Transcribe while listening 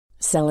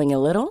Selling a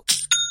little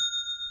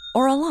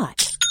or a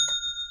lot?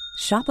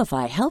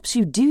 Shopify helps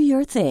you do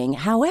your thing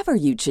however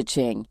you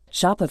cha-ching.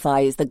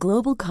 Shopify is the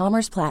global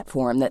commerce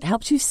platform that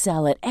helps you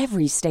sell at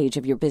every stage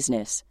of your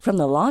business. From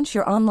the launch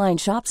your online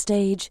shop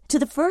stage to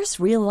the first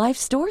real-life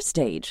store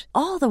stage,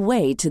 all the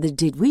way to the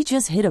did we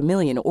just hit a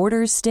million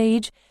orders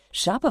stage.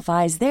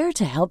 Shopify is there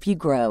to help you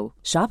grow.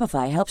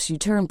 Shopify helps you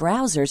turn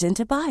browsers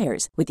into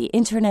buyers with the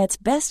internet's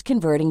best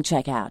converting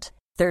checkout.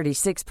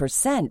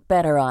 36%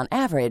 better on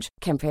average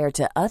compared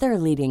to other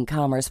leading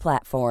commerce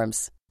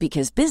platforms.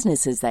 Because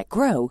businesses that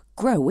grow,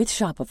 grow with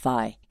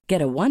Shopify.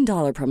 Get a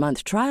 $1 per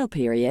month trial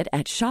period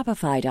at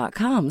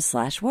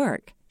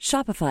shopify.com/work.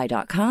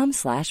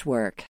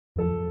 Shopify.com/work.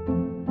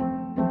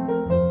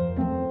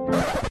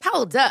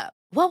 Hold up.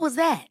 What was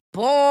that?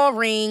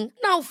 Boring.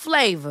 No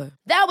flavor.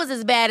 That was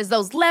as bad as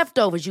those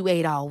leftovers you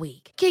ate all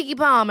week. Keke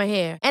Palmer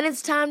here, and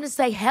it's time to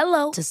say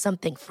hello to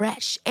something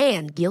fresh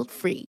and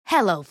guilt-free.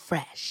 Hello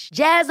Fresh.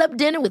 Jazz up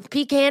dinner with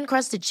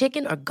pecan-crusted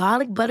chicken or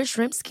garlic butter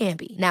shrimp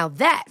scampi. Now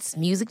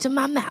that's music to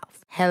my mouth.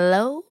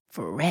 Hello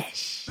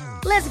Fresh.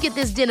 Let's get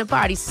this dinner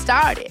party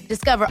started.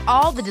 Discover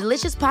all the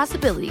delicious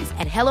possibilities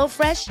at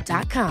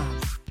hellofresh.com.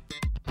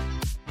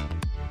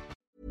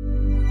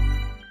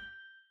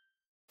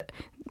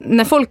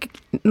 När folk,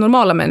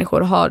 normala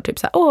människor har typ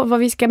så här, vad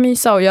vi ska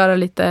mysa och göra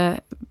lite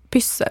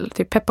pyssel,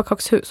 typ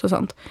pepparkakshus och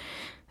sånt.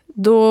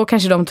 Då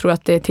kanske de tror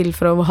att det är till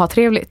för att ha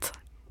trevligt.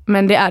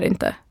 Men det är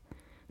inte.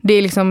 Det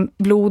är liksom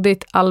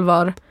blodigt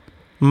allvar.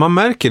 Man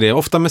märker det,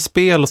 ofta med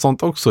spel och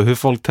sånt också, hur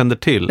folk tänder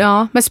till.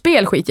 Ja, men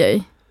spel skiter jag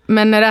i.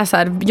 Men när det är så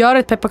här, gör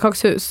ett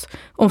pepparkakshus.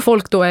 Om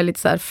folk då är lite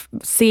så här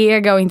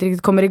sega och inte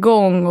riktigt kommer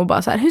igång och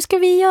bara så här, hur ska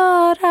vi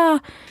göra?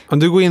 Om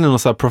du går in i någon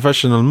så här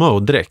professional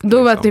mode direkt.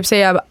 Då var typ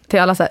säga till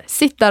alla så här,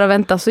 sitt där och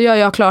vänta så gör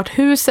jag klart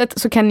huset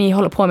så kan ni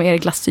hålla på med er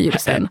glasyr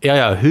sen.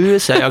 Ja,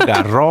 hus, jag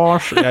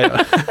garage.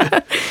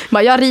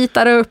 Bara, jag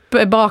ritar upp,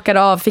 bakar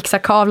av, fixar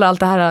kavlar, allt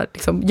det här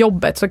liksom,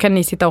 jobbet så kan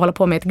ni sitta och hålla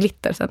på med ett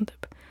glitter sen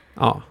typ.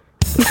 Ja.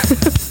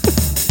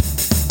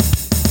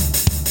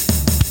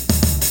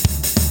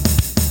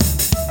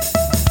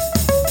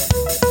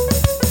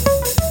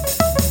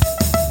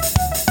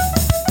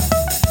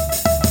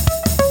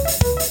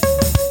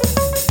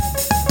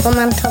 Får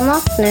man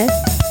tomat nu?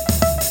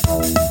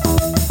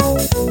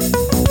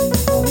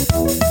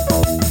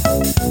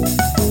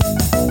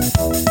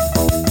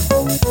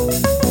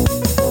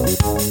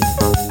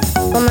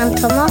 Får man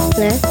tomat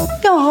nu?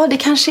 Ja, det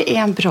kanske är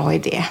en bra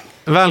idé.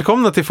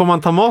 Välkomna till Får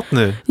man ta mat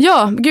nu?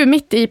 Ja, gud,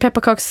 mitt i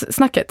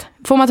pepparkakssnacket.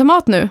 Får man ta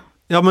mat nu?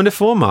 Ja, men det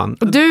får man.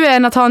 Och du är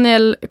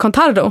Nathaniel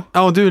Contardo.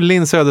 Ja, och du är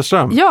Linn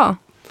Söderström. Ja.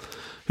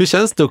 Hur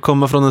känns det att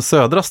komma från den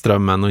södra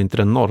strömmen och inte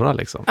den norra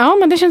liksom? Ja,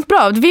 men det känns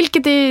bra.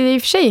 Vilket är i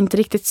och för sig inte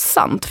riktigt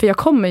sant. För jag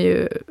kommer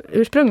ju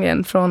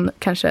ursprungligen från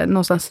kanske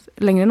någonstans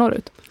längre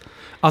norrut.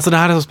 Alltså det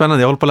här är så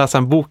spännande. Jag håller på att läsa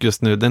en bok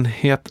just nu. Den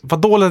heter,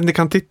 vad dåligt ni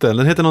kan titeln.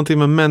 Den heter någonting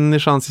med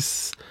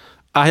människans...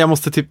 jag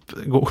måste typ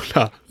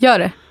googla. Gör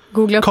det.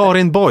 Googla upp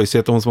Karin Boys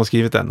heter hon som har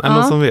skrivit den. Är det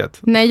någon som vet?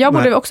 Nej, jag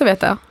borde också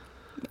veta.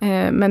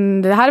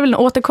 Men det här är väl en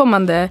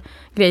återkommande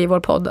grej i vår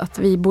podd. Att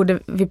vi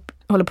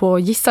håller på och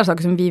gissar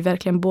saker som vi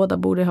verkligen båda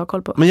borde ha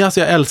koll på. Men jag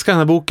älskar den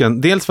här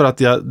boken. Dels för att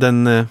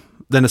den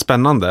är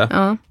spännande.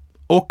 Ja.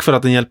 Och för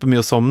att den hjälper mig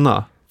att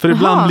somna. För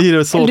ibland blir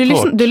det så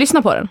torrt. Du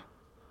lyssnar på den?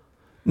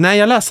 Nej,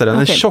 jag läser den.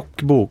 Okay. En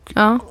tjock bok.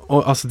 Ja.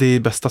 Och alltså det är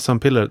bästa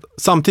sömnpiller.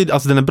 Samtidigt,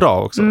 alltså den är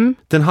bra också.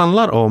 Den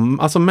handlar om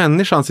alltså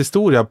människans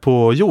historia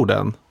på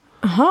jorden.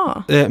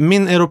 Aha.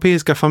 Min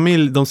europeiska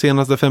familj de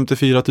senaste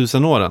 54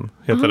 000 åren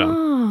heter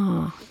den.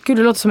 Gud,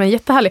 det låter som en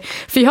jättehärlig.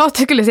 För jag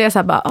skulle säga så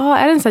här bara,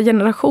 är det en sån här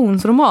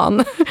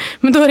generationsroman?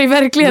 Men då är det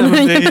verkligen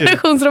en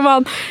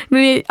generationsroman.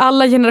 Men det är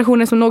alla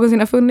generationer som någonsin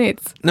har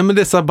funnits. Nej, men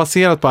det är så här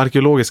baserat på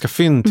arkeologiska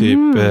fynd typ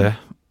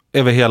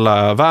över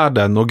hela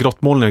världen och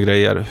grottmålningar och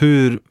grejer.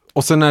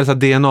 Och sen är det så här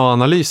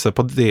DNA-analyser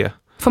på det.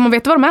 Får man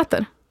veta vad de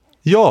äter?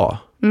 Ja.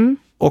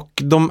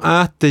 Och de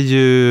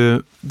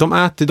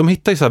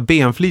hittar ju så här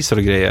benflisor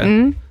och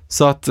grejer.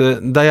 Så att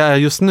där jag är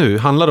just nu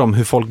handlar det om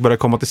hur folk börjar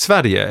komma till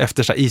Sverige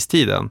efter så här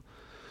istiden.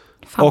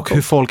 Fan, och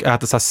hur folk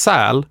äter så här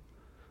säl.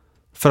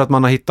 För att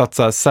man har hittat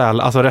så här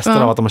säl, alltså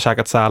rester av att de har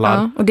käkat sälar.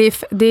 Ja. Och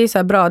det är så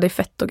här bra, det är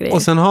fett och grejer.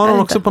 Och sen har de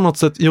också på något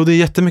sätt, det är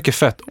jättemycket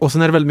fett. Och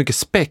sen är det väldigt mycket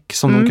späck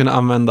som de kunde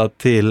använda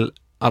till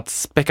att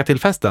späcka till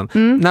festen.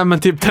 Nej, men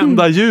typ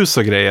tända ljus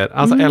och grejer.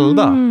 Alltså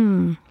elda.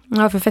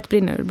 Ja, för fett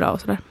brinner är bra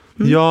och sådär.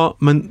 Ja,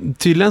 men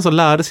tydligen så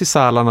lärde sig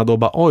sälarna då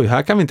bara, oj,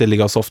 här kan vi inte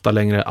ligga och softa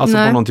längre. Alltså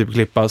på någon typ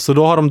klippa. Så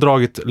då har de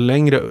dragit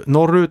längre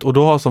norrut och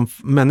då har som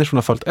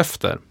människorna följt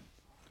efter.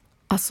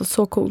 Alltså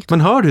så coolt.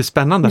 Men hör du hur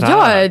spännande det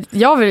här är?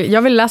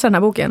 Jag vill läsa den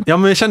här boken. Ja,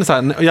 men jag känner så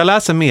här, jag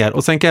läser mer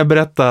och sen kan jag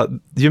berätta,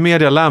 ju mer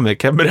jag lär mig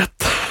kan jag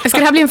berätta. Ska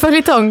det här bli en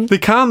följetong? Det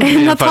kan bli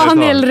en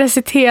Nathaniel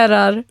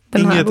reciterar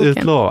den här boken. Inget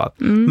utlovat.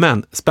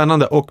 Men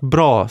spännande och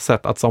bra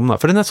sätt att somna.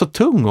 För den är så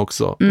tung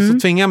också. Så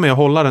tvingar jag mig att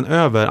hålla den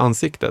över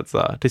ansiktet så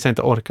här, tills jag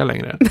inte orkar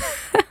längre.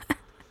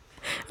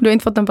 Du har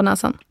inte fått den på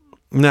näsan?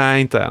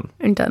 Nej, inte än.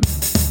 Inte än.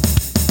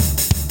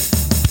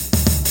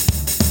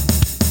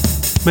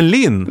 Men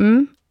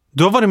Linn,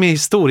 Du har varit med i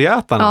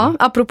Historieätarna.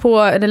 Ja,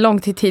 apropå det lång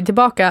tid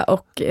tillbaka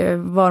och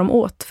vad de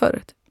åt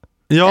förut.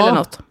 Ja, eller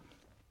något.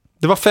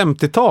 Det var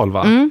 50-tal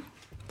va?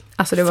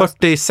 Alltså det var...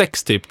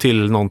 46 typ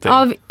till någonting.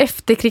 Ja,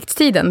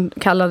 efterkrigstiden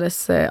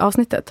kallades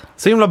avsnittet.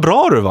 Så himla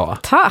bra du var.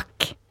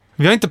 Tack!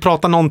 Vi har inte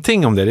pratat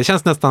någonting om det. Det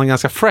känns nästan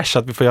ganska fresh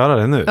att vi får göra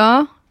det nu.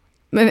 Ja,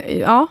 men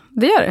ja,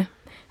 det gör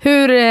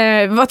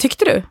det. Vad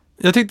tyckte du?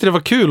 Jag tyckte det var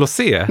kul att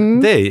se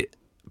dig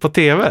på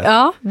tv.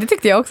 Ja, det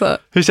tyckte jag också.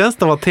 Hur känns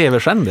det att vara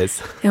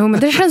tv-kändis? Jo, men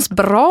det känns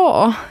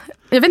bra.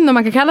 Jag vet inte om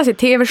man kan kalla sig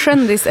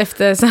tv-kändis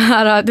efter så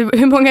här,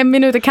 hur många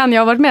minuter kan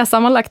jag ha varit med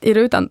sammanlagt i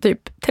rutan?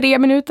 Typ 3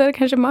 minuter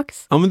kanske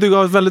max. Ja, men du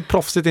gav ett väldigt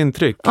proffsigt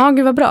intryck. Ja,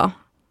 gud vad bra.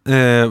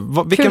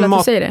 Vilken Kul att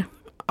du säger det.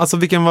 Alltså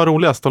vilken var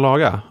roligast att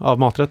laga av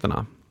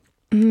maträtterna?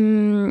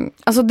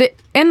 Alltså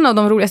en av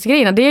de roligaste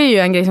grejerna, det är ju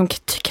en grej som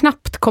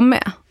knappt kom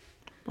med.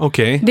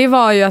 Okej. Det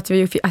var ju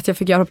att jag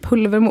fick göra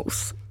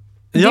pulvermos.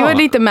 Ja. Det var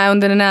lite med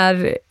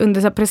under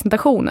så här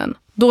presentationen.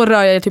 Då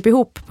rör jag typ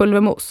ihop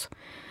pulvermos.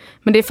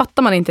 Men det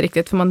fattar man inte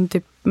riktigt för man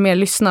typ mer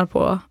lyssnar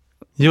på.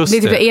 Just det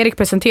är typ det. Erik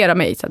presenterar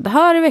mig. Så det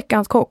här är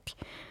veckans kock.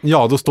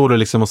 Ja, då står du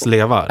liksom och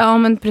slevar. Ja,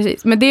 men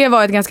precis. Men det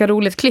var ett ganska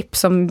roligt klipp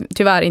som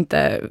tyvärr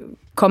inte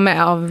kom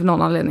med av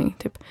någon anledning.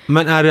 Typ.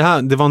 Men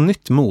är det var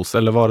nytt mos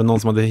eller var det någon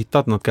som hade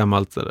hittat något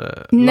gammalt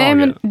lager? Nej,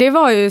 men det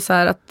var ju så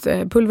här att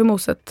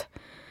pulvermoset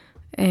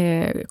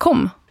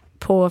kom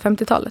på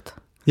 50-talet.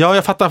 Ja,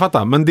 jag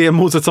fattar. Men det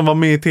moset som var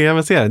med i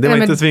tv-serien, det var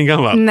inte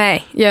svingammalt.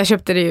 Nej, jag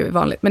köpte det ju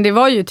vanligt. Men det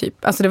var ju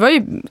typ, alltså det var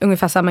ju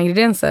ungefär samma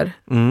ingredienser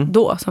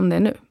då som det är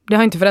nu. Det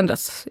har inte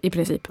förändrats i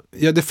princip.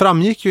 Ja, det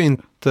framgick ju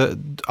inte.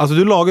 Alltså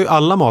du lagar ju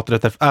alla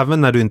maträtter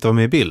även när du inte var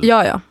med i bild.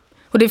 Ja.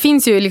 Och det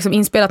finns ju liksom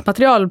inspelat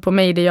material på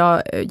mig där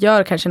jag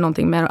gör kanske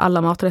någonting med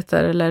alla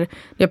maträtter eller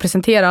jag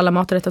presenterar alla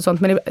maträtter och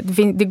sånt. Men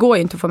det går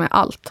ju inte att få med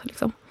allt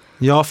liksom.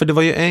 Ja, för det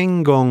var ju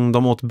en gång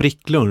de åt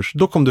bricklunch.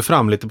 Då kom du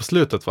fram lite på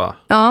slutet va?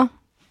 Ja.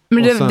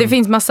 Men sen... det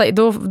finns massa,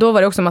 då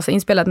var det också massa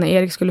inspelat när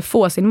Erik skulle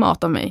få sin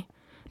mat av mig.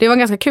 Det var en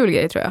ganska kul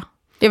grej tror jag.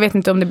 Jag vet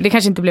inte om det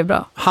kanske inte blev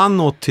bra. Han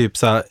åt typ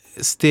så här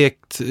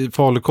stekt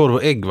falukorv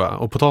och ägg va?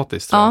 Och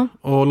potatis tror jag.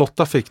 Och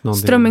Lotta fick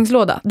någonting.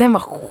 Strömmingslåda, den var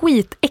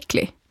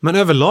skitäcklig. Men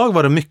överlag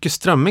var det mycket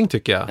strömming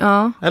tycker jag.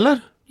 Ja. Eller?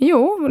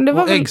 Jo, det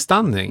var och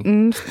äggstanning.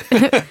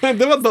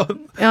 Det var då.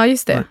 Ja,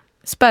 just det.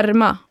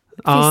 Sperma.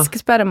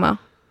 Fisksperma.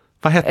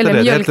 Vad hette eller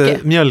det? Mjölke.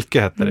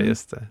 Mjölke hette det,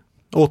 just det.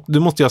 Och du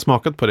måste ju ha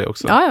smakat på det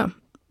också. Ja.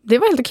 Det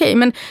var helt okej.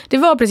 Men det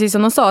var precis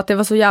som de sa att det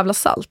var så jävla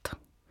salt.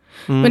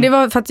 Men det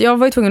var för att jag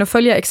var ju tvungen att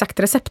följa exakt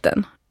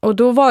recepten. Och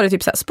då var det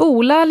typ så här,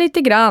 spola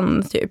lite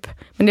grann typ.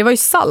 Men det var ju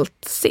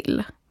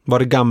saltsill. Var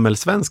det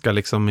gammelsvenska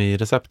liksom i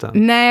recepten?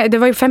 Nej, det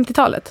var ju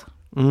 50-talet.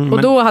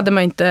 Och då hade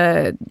man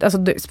inte,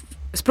 alltså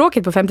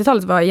språket på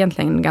 50-talet var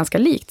egentligen ganska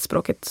likt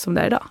språket som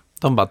det är idag.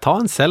 De bara, ta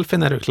en selfie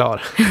när du är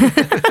klar.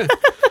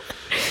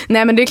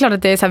 Nej, men det är klart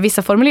att det är så här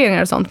vissa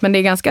formuleringar och sånt, men det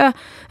är ganska,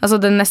 alltså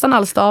det är nästan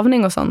all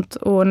stavning och sånt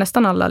och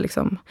nästan alla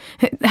liksom,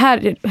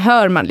 här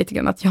hör man lite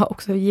grann att jag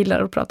också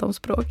gillar att prata om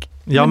språk.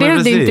 Ja, men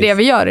men det är inte det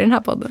vi gör i den här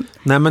podden.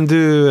 Nej,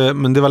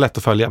 men det var lätt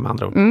att följa med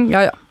andra ord.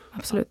 Ja,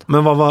 absolut.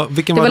 Men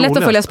vilken det var lätt roligast?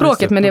 Att följa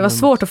språket, men det var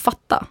svårt att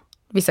fatta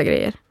vissa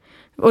grejer.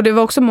 Och det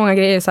var också många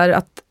grejer så här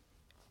att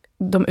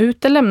de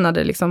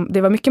utelämnade liksom,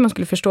 det var mycket man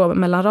skulle förstå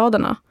mellan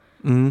raderna.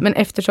 Men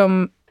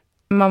eftersom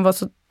man var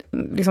så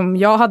liksom,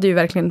 jag hade ju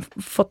verkligen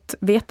fått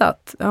veta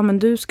att men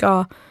du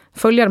ska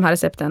följa de här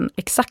recepten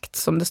exakt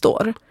som det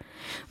står.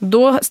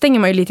 Då stänger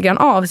man ju lite grann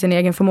av sin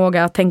egen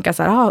förmåga att tänka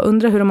så här,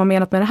 undrar hur de har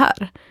menat med det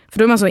här. För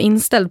då är man så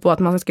inställd på att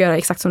man ska göra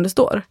exakt som det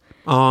står.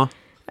 Ja.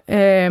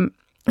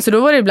 Så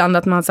då var det ibland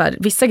att man så här,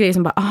 vissa grejer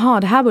som bara,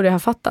 det här borde jag ha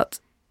fattat.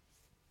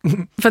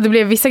 För att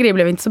vissa grejer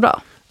blev inte så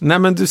bra. Nej,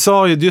 men du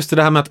sa ju just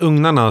det här med att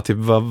ugnarna typ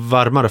var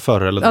varmare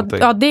förr eller någonting.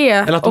 Ja, det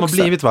eller att de också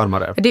har blivit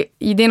varmare. Det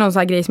är någon sån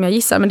här grej som jag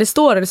gissar. Men det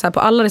står så här, på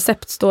alla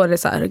recept står det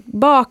så här,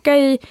 baka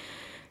i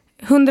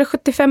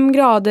 175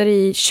 grader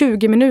i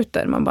 20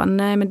 minuter. Man bara,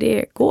 nej men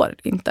det går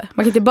inte.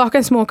 Man kan inte baka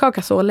en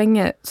småkaka så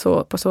länge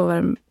på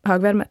så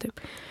högvärme typ.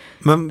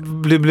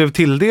 Men blev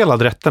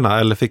tilldelad rätterna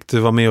eller fick du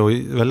vara med och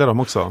välja dem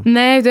också?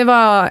 Nej, det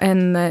var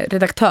en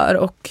redaktör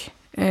och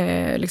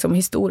liksom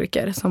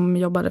historiker som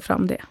jobbade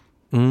fram det.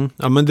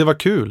 Ja, men det var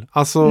kul.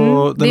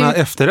 Alltså, den här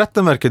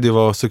efterrätten verkade ju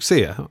vara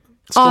succé.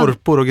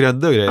 Skorpor och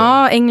grädde och grejer.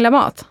 Ja,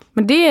 änglamat.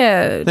 Men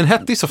den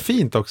hette ju så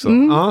fint också.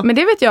 Men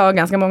det vet jag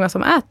ganska många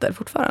som äter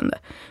fortfarande.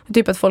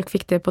 Typ att folk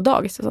fick det på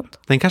dagis och sånt.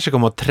 Den kanske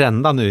kommer att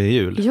trenda nu i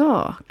jul.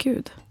 Ja,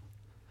 gud.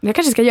 Jag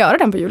kanske ska göra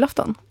den på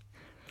julafton.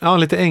 Ja,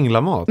 lite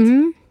änglamat.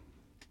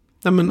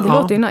 Nej, men, det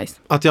låter ju nice.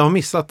 Att jag har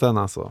missat den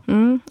alltså.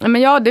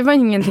 Men det var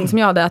ingenting som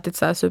jag hade ätit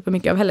så här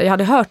supermycket av heller. Jag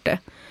hade hört det.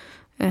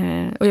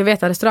 Och jag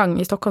vet en restaurang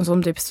i Stockholm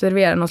som typ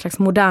serverar någon slags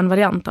modern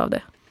variant av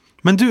det.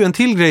 Men du, en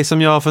till grej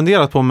som jag har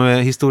funderat på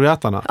med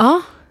historieätarna.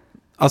 Ja.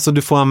 Alltså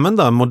du får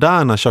använda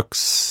moderna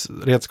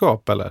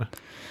köksredskap eller?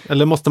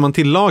 Eller måste man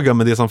tillaga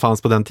med det som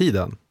fanns på den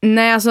tiden?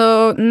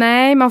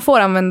 Nej, man får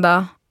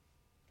använda.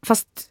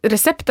 Fast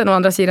recepten å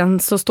andra sidan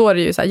så står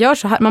det ju så här, gör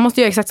så här. Man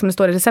måste göra exakt som det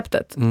står i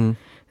receptet.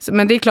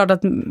 Men det är klart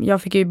att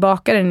jag fick ju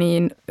baka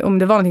den om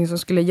det var någonting som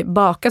skulle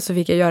bakas så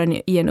fick jag göra den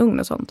i en ugn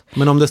och sånt.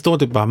 Men om det står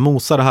typ bara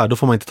mosa det här, då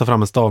får man inte ta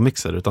fram en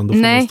stavmixer utan då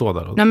får man stå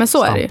där och Nej, men så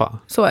stampa. är det.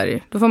 Så är det.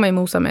 Då får man ju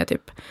mosa med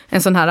typ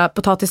en sån här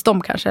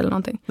potatisstomp kanske eller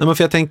någonting. Nej, men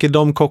för jag tänker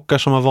de kockar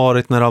som har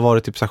varit när det har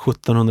varit typ så här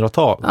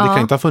 1700-tal. Det kan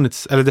inte ha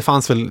funnits, eller det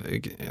fanns väl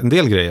en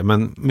del grejer,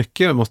 men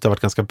mycket måste ha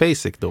varit ganska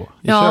basic då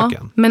i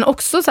köken. Men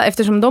också så här,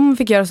 eftersom de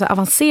fick göra så här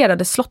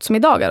avancerade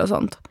slottsmiddagar och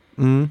sånt.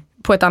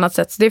 På ett annat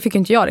sätt, så det fick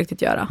inte jag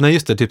riktigt göra. Nej,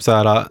 just det, typ så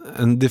här,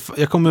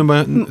 jag kommer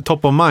bara,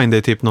 top of mind, det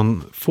är typ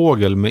någon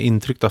fågel med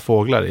intryckta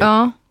fåglar i.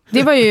 Ja,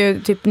 det var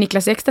ju typ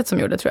Niklas Ekstedt som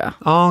gjorde, tror jag.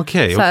 Ja,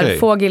 okej. Så här,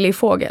 fågel i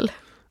fågel.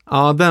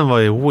 Ja, den var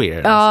ju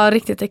weird. Ja, alltså.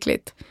 Riktigt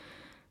äckligt.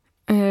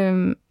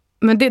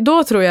 Men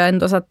då tror jag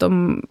ändå så att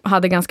de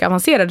hade ganska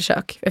avancerade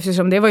kök.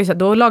 Eftersom det var ju så att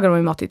då lagade de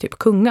ju mat i typ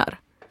kungar.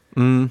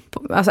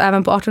 Alltså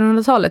även på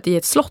 1800-talet i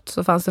ett slott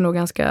så fanns det nog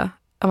ganska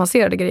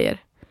avancerade grejer.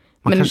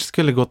 Man kanske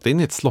skulle gått in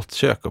i ett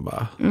slottskök och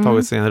bara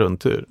tagit sig en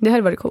rundtur. Det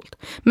hade varit coolt.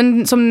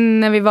 Men som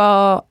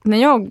när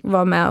jag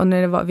var med och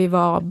när vi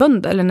var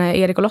bönder, eller när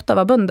Erik och Lotta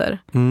var bönder,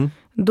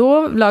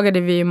 då lagade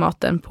vi ju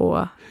maten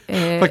på...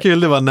 Vad kul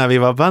det var när vi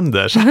var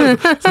bönder.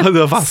 Så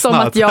du har fastnat.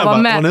 Som att jag var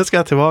med. Och nu ska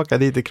jag tillbaka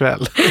dit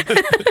ikväll.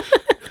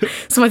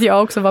 Som att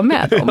jag också var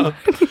med dem.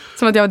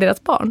 Som att jag var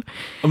deras barn.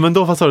 Men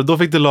då, vad sa du? Då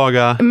fick du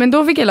laga... Men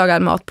då fick jag laga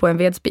mat på en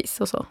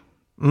vedspis och så.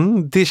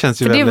 Det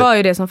känns ju för väldigt... det var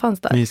ju det som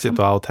fanns där. Mysigt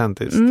och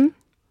autentiskt.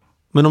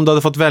 Men om du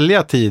hade fått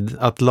välja tid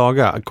att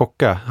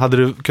kocka, hade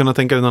du kunnat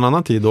tänka dig någon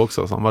annan tid då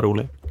också som var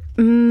rolig?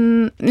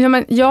 Ja,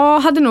 men jag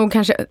hade nog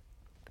kanske...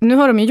 Nu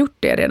har de ju gjort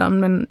det redan,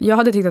 men jag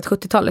hade tyckt att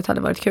 70-talet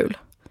hade varit kul.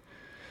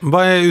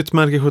 Vad är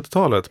utmärker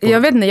 70-talet? Jag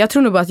vet inte, jag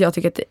tror nog bara att jag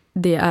tycker att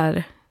det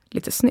är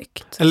lite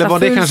snyggt. Eller var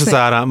det kanske så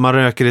här, man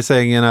röker i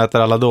sängen och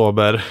äter alla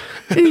dober?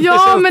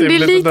 Ja, men det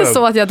är lite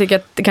så att jag tycker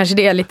att kanske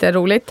det är lite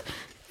roligt.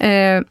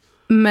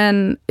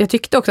 Men jag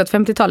tyckte också att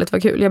 50-talet var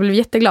kul. Jag blev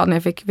jätteglad när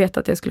jag fick veta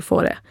att jag skulle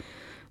få det.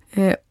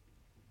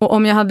 Och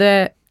om jag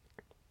hade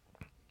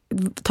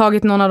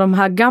tagit någon av de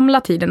här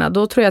gamla tiderna,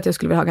 då tror jag att jag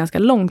skulle vilja ha ganska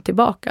långt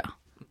tillbaka.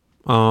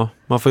 Ja,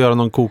 man får göra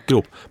någon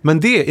kokgrop. Men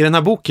det, i den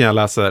här boken jag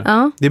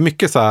läser, det är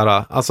mycket så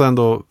här, alltså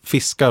ändå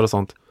fiskar och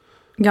sånt.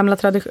 Gamla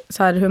traditioner,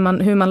 så här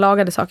hur man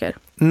lagade saker.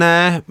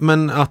 Nej,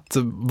 men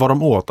vad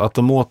de åt. Att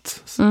de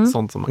åt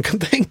sånt som man kan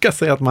tänka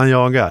sig att man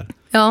jagar.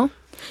 Ja.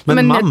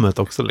 Men mammut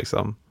också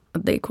liksom.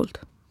 Det är coolt.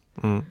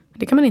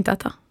 Det kan man inte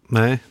äta.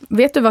 Nej.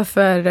 Vet du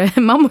varför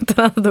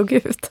mammutarna dog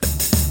ut?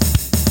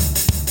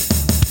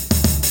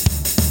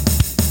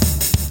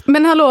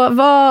 Men hallå,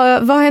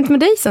 vad har hänt med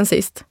dig sen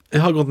sist?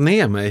 Jag har gått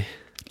ner mig.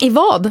 I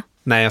vad?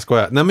 Nej, jag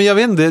skojar. Nej, men jag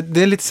vet inte,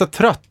 det är lite så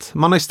trött.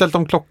 Man har ju ställt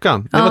om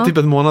klockan. Det var typ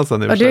ett månad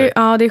sedan i och för sig.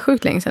 Ja, det är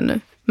sjukt länge sedan nu.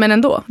 Men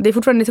ändå, det är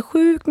fortfarande lite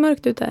sjukt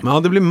mörkt ute. Ja,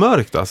 det blir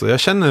mörkt alltså. Jag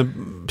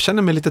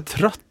känner mig lite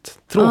trött.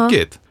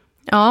 Tråkigt.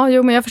 Ja,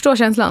 jo, men jag förstår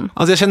känslan.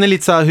 Alltså jag känner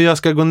lite så här hur jag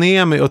ska gå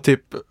ner mig och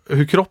typ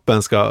hur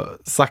kroppen ska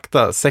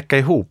sakta säcka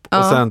ihop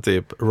och sen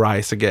typ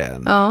rise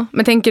again. Ja,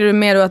 men tänker du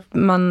mer då att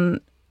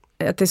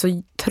det är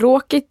så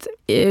tråkigt,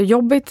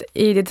 jobbigt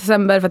i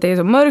december för att det är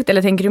så mörkt,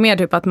 eller tänker du mer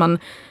typ att man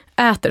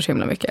äter så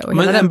himla mycket? Och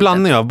men en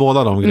blandning av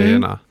båda de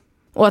grejerna.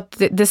 Och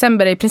att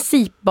december är i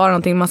princip bara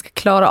någonting man ska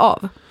klara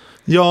av.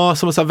 Ja,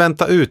 som att så här,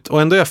 vänta ut.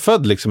 Och ändå är jag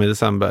född liksom i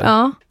december.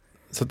 Ja.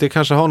 Så att det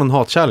kanske har någon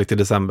hatkärlek till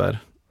december.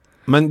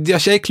 Men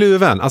jag är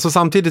kluven. Alltså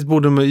samtidigt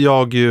borde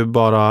jag ju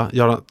bara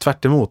göra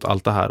tvärt emot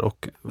allt det här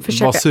och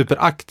vara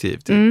superaktiv.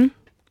 Typ.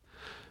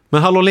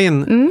 Men hallå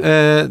Linn,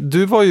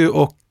 du var ju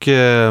och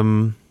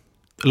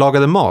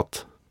lagade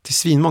mat till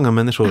svinmånga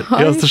människor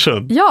i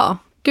Östersund. Ja,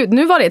 gud,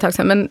 nu var det ett tag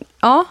sedan, men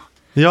ja.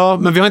 Ja,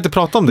 men vi har inte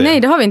pratat om det. Nej,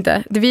 det har vi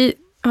inte. Vi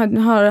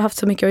har haft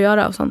så mycket att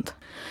göra och sånt.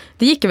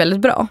 Det gick väldigt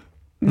bra.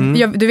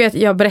 Du vet,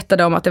 jag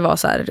berättade om att det var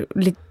så här,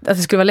 att det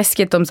skulle vara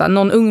läskigt om så här,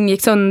 någon ugn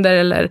gick sönder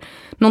eller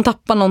någon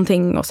tappade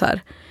någonting och så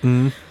här.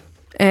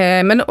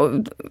 Men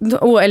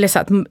eller så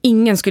att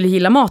ingen skulle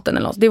gilla maten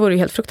eller något. Det vore ju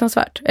helt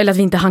fruktansvärt. Eller att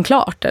vi inte hann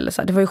klart eller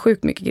så här. Det var ju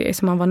sjukt mycket grejer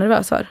som man var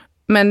nervös för.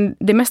 Men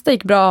det mesta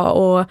gick bra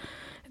och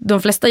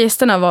de flesta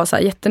gästerna var så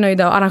här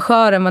jättenöjda och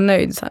arrangören var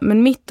nöjd så här.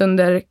 Men mitt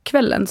under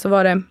kvällen så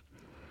var det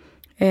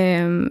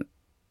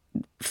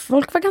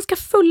folk var ganska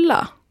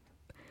fulla.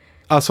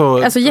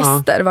 Alltså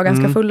gäster var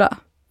ganska fulla.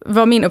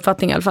 Var min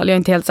uppfattning i alla fall, jag är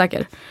inte helt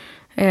säker.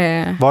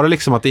 Var det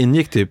liksom att det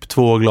ingick typ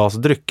 2 glas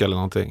dryck eller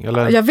någonting?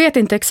 Eller? Jag vet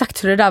inte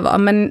exakt hur det där var,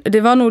 men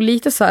det var nog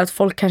lite så här att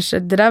folk kanske,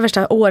 det där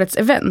värsta årets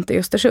event i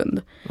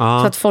Östersund. Så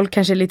att folk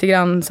kanske lite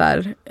grann så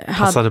här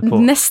hade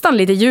nästan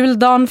lite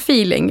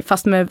juldagen-feeling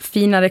fast med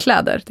finare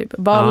kläder, typ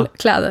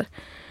balkläder.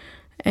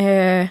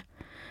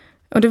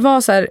 Och det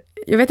var så här,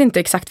 jag vet inte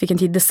exakt vilken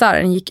tid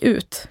desserten gick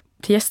ut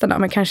till gästerna,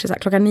 men kanske så här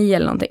 9:00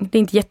 eller någonting. Det är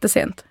inte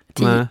jättesent.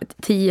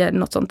 10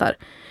 något sånt där.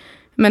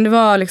 Men det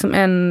var liksom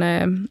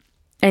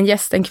en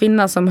gäst, en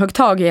kvinna som högg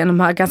tag i en av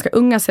de här ganska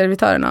unga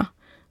servitörerna.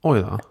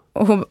 Oj då.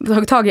 Och hon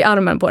högg tag i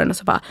armen på den och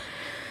så bara,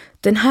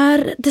 den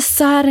här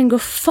desserten går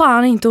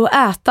fan inte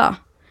att äta.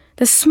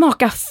 Det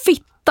smakar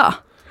fitta.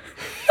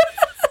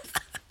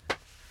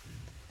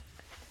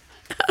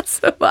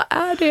 Alltså, vad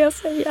är det jag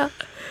säger?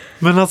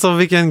 Men alltså,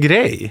 vilken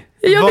grej.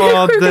 Ja, det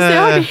är sjukaste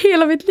jag hört i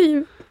hela mitt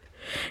liv.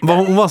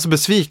 Hon var så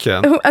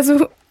besviken.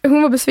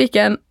 Hon var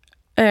besviken.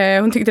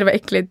 Hon tyckte det var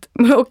äckligt.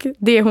 Och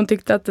det hon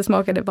tyckte att det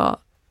smakade var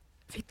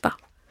fitta.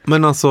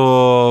 Men alltså,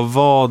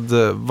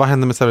 vad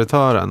hände med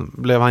servitören?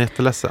 Blev han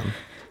jätteledsen?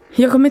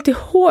 Jag kommer inte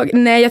ihåg.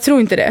 Nej, jag tror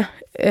inte det.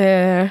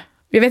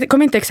 Jag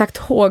kommer inte exakt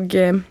ihåg.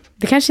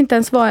 Det kanske inte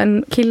ens var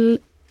en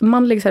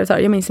manlig servitör.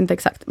 Jag minns inte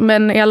exakt.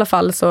 Men i alla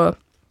fall så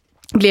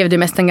blev det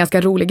mest en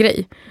ganska rolig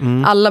grej.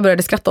 Alla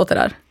började skratta åt det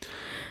där.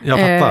 Jag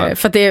fattar.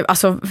 För att det är,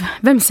 alltså,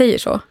 vem säger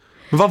så?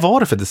 Men vad var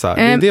det för dessert?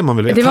 Det är det man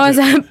vill veta. Det var en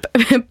sån här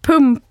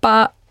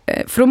pumpa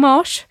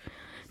fromage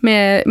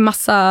med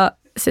massa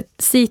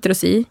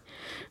citrus i.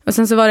 Och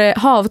sen så var det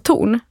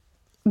havtorn.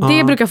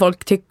 Det brukar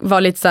folk vara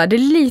lite så här, det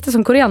är lite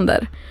som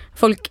koriander.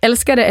 Folk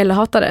älskar det eller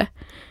hatar det.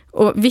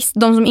 Och visst,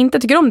 de som inte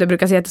tycker om det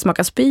brukar säga att det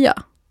smakar spya.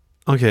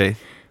 Okej.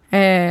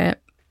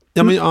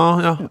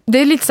 Ja. Det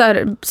är lite så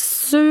här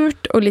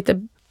surt och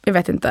lite, jag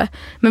vet inte.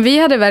 Men vi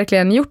hade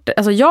verkligen gjort det.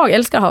 Alltså jag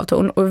älskar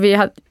havtorn och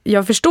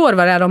jag förstår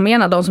vad det är de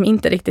menar, de som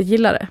inte riktigt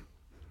gillar det.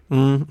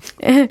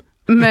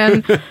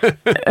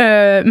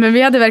 Men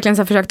vi hade verkligen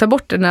så här försökt ta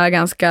bort den här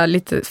ganska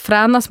lite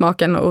fräna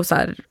smaken och så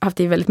här haft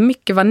i väldigt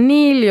mycket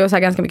vanilj och så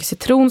här ganska mycket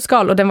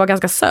citronskal, och den var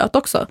ganska söt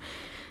också.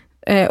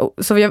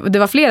 Så det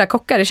var flera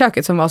kockar i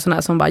köket som var såna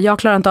här som bara, jag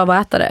klarar inte av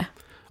att äta det.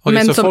 Och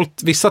men så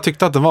vissa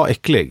tyckte att den var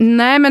äcklig.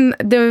 Nej, men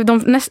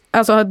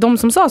de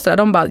som sa sådär,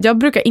 de bara, jag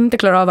brukar inte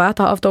klara av att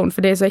äta havtorn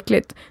för det är så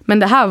äckligt. Men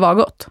det här var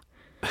gott.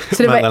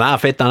 Så men den här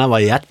fettan var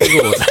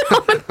jättegod.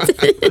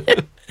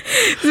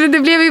 Så det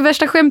blev ju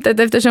värsta skämtet,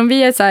 eftersom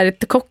vi är så här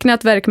ett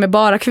kocknätverk med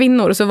bara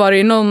kvinnor, så var det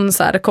ju någon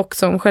så här kock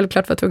som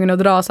självklart var tvungen att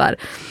dra så här,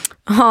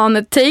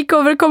 när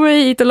takeover kommer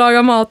hit och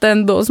lagar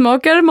maten, då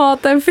smakar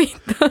maten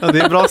fint. Ja, det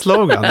är en bra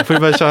slogan, får vi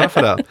börja köra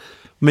för det.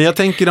 Men jag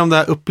tänker om det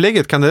här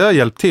upplägget, kan det ha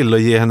hjälpt till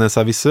att ge henne så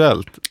här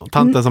visuellt?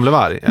 Tanten som blev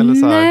arg? Eller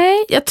så här?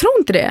 Nej, jag tror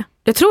inte det.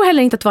 Jag tror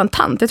heller inte att det var en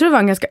tant. Jag tror det var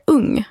en ganska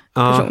ung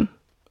person.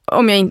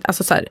 Om jag inte,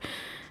 alltså så här,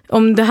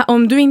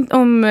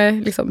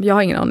 liksom, jag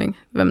har ingen aning.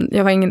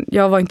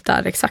 Jag var inte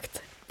där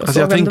exakt. Alltså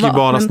jag tänker ju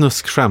bara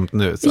snuskskämt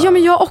nu. Så. Ja,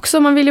 men jag också,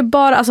 man vill ju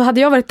bara, alltså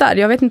hade jag varit där,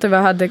 jag vet inte vad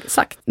jag hade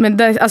sagt. Men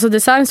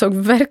desserten såg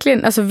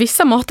verkligen, alltså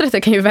vissa maträtter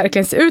kan ju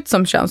verkligen se ut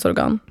som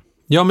könsorgan.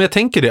 Ja, men jag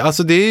tänker det.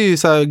 Alltså det är ju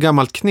så här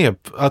gammalt knep.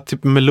 Att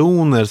typ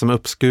meloner som är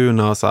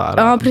uppskurna och så här.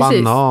 Ja,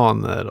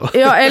 bananer. Och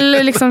ja,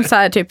 eller liksom så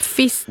här typ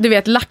fisk, du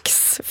vet,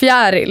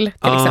 laxfjäril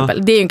till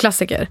exempel. Det är ju en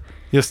klassiker.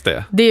 Just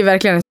det. Det är ju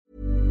verkligen.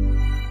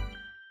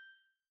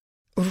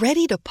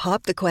 Ready to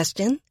pop the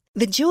question?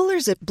 The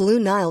jewelers at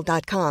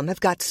BlueNile.com have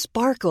got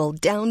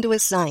sparkle down to a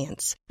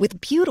science with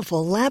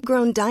beautiful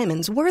lab-grown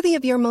diamonds worthy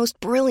of your most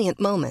brilliant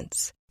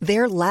moments.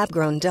 Their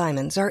lab-grown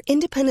diamonds are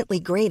independently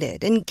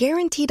graded and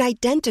guaranteed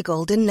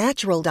identical to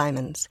natural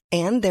diamonds,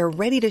 and they're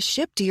ready to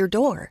ship to your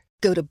door.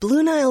 Go to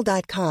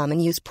BlueNile.com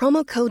and use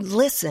promo code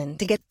LISTEN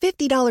to get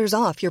 $50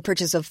 off your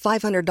purchase of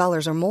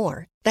 $500 or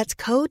more. That's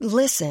code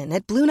LISTEN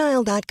at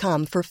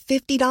BlueNile.com for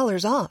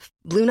 $50 off.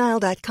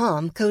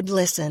 BlueNile.com, code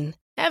LISTEN.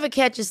 Ever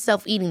catch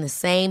yourself eating the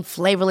same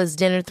flavorless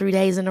dinner 3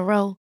 days in a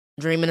row?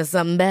 Dreaming of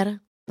something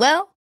better?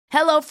 Well,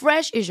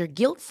 HelloFresh is your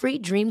guilt-free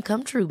dream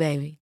come true,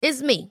 baby.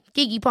 It's me,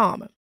 Keke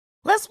Palmer.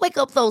 Let's wake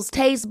up those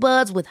taste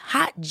buds with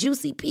hot,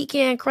 juicy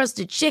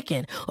pecan-crusted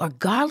chicken or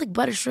garlic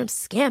butter shrimp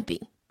scampi.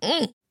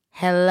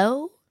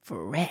 Hello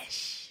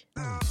Fresh.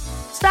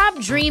 Stop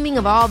dreaming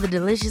of all the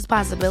delicious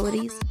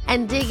possibilities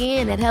and dig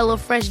in at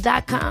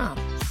HelloFresh.com.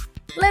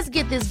 Let's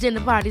get this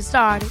dinner party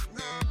started.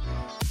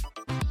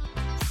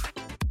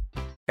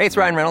 Hey, it's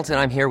Ryan Reynolds, and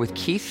I'm here with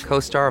Keith,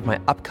 co-star of my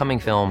upcoming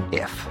film,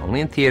 If,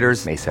 only in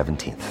theaters May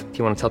 17th. Do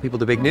you want to tell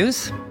people the big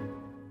news?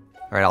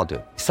 All right, I'll do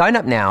it. Sign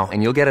up now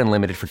and you'll get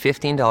unlimited for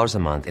 $15 a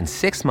month and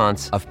 6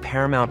 months of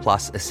Paramount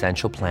Plus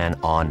Essential Plan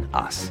on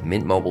us.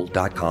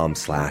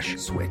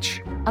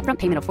 MintMobile.com/switch. Upfront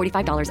payment of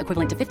 $45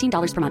 equivalent to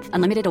 $15 per month.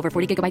 Unlimited over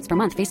 40 gigabytes per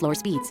month. Face lower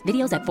speeds.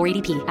 Videos at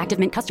 480p. Active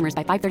Mint customers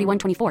by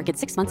 531.24 get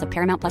 6 months of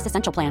Paramount Plus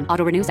Essential Plan.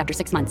 Auto renews after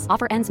 6 months.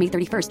 Offer ends May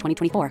 31st,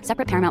 2024.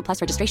 Separate Paramount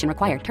Plus registration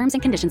required. Terms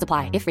and conditions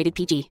apply if rated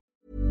PG.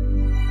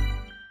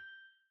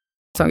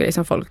 Sån grej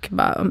som folk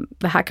bara,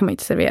 det här kan man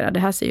inte servera. Det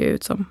här ser ju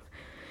ut som...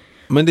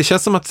 Men det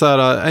känns som att så här,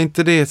 är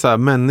inte det så här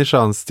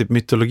människans typ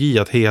mytologi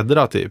att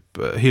hedra, typ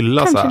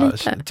hylla så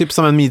här, typ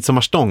som en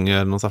midsommarstång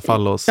eller någon så här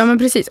fallos. Ja, men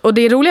precis. Och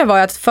det roliga var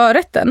att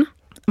förrätten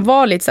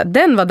var lite så här,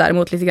 den var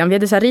däremot lite grann, vi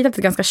hade så här ritat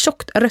ett ganska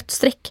tjockt rött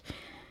streck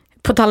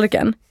på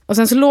tallriken. Och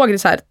sen så låg det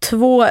så här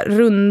 2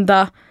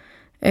 runda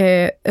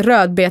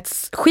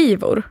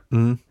rödbetsskivor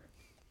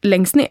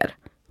längst ner.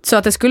 Så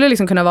att det skulle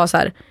liksom kunna vara så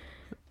här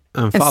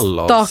en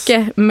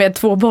stake med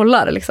 2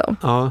 bollar liksom.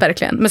 Ja.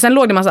 Verkligen. Men sen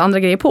låg det en massa andra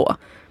grejer på.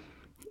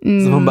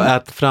 Så man bara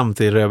äter fram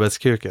till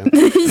rödbetskuken.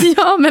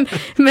 Ja,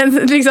 men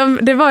liksom,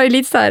 det var ju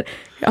lite så här,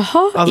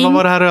 jaha. Alltså vad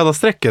var det här röda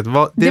strecket?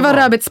 Det var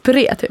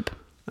rödbetspuré typ.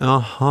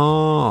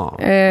 Jaha.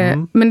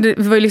 Men det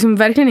var ju liksom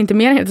verkligen inte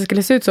meningen att det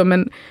skulle se ut så,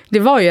 men det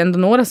var ju ändå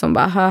några som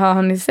bara,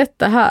 har ni sett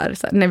det här?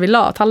 Så här, när vi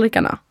la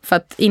tallrikarna. För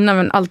att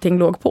innan allting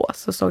låg på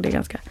så såg det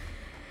ganska...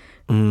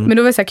 Men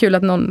då var det så här kul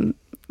att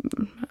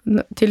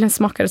tydligen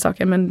smakade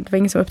saker, men det var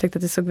ingen som upptäckte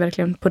att det såg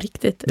verkligen på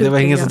riktigt ut. Det var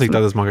ingen som tyckte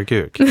att det smakade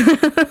kuk.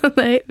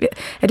 Nej,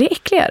 är det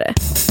äckligare?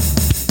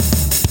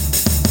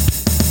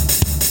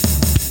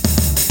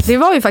 Det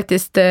var ju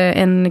faktiskt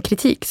en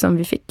kritik som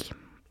vi fick.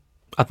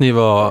 Att ni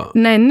var...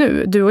 Nej,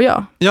 nu, du och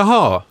jag.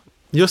 Jaha,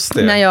 just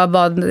det. När jag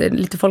bad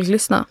lite folk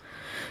lyssna.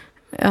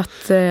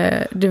 Att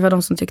det var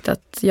de som tyckte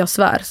att jag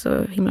svär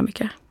så himla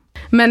mycket.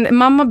 Men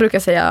mamma brukar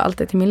säga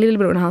alltid till min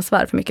lillebror när han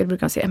svär för mycket,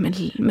 brukar han säga,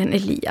 men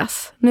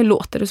Elias, nu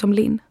låter du som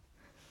Linn.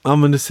 Ja,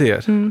 men du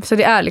ser. Så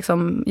det är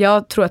liksom,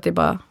 jag tror att det är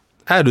bara...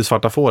 Är du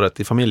svarta fåret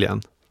i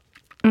familjen?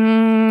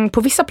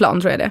 På vissa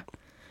plan tror jag det.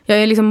 Jag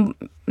är liksom,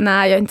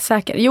 nej jag är inte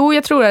säker. Jo,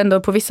 jag tror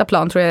ändå på vissa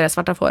plan tror jag det är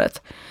svarta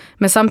fåret.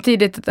 Men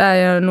samtidigt är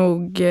jag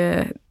nog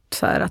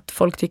så här att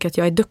folk tycker att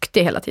jag är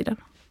duktig hela tiden.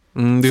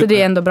 Så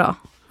det är ändå bra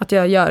att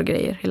jag gör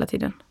grejer hela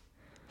tiden.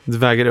 Du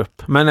väger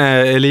upp. Men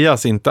är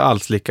Elias inte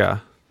alls lika...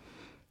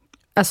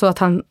 Alltså att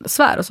han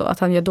svär och så, att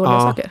han gör dåliga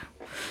saker.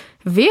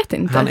 Vet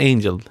inte. Han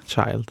angel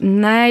child.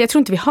 Nej, jag tror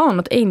inte vi har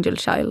något angel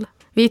child.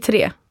 Vi är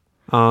 3.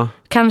 Ja.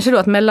 Kanske då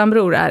att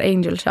mellanbror är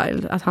angel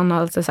child. Att han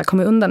har alltså så här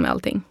kommit undan med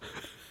allting.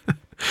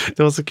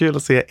 Det var så kul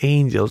att se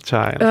angel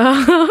child.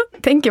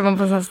 Tänker man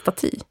på en sån här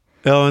staty.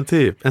 Ja, men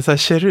typ. En sån här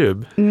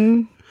kerub.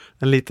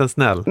 En liten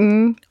snäll.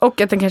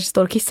 Och att den kanske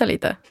står och kissar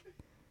lite.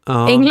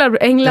 Ja. Änglar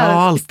ja,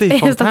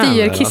 alltid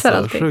statyer kissar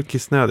alltså, alltid. Sjukt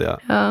kissnödiga.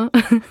 Ja.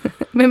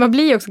 Men man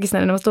blir ju också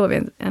kissnödig när man står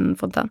vid en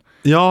fontän.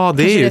 Ja,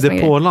 det kanske är ju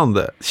det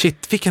pålande.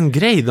 Shit, vilken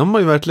grej. De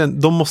har ju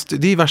verkligen, det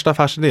är ju värsta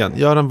affärsidén.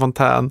 Gör en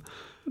fontän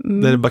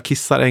där det bara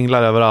kissar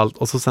änglar överallt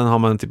och så sen har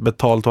man en typ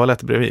betald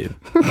toalett bredvid.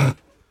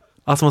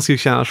 Alltså man skulle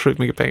tjäna sjukt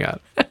mycket pengar.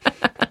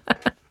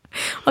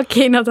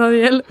 Okej,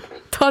 Nathaniel.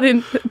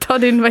 Ta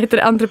din vad heter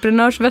det,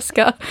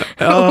 entreprenörsväska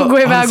och gå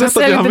iväg och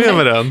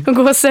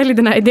sälj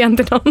den här idén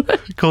till någon.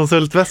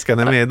 Konsultväskan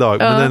är med idag,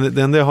 men den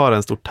enda jag har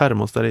en stor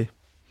termos där i.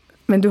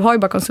 Men du har ju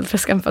bara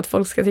konsultväskan för att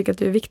folk ska tycka att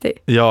du är viktig.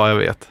 Ja, jag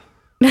vet.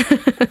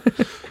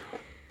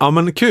 Ja,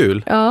 men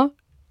kul. Ja,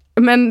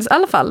 men i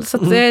alla fall. Så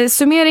att,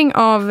 summering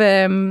av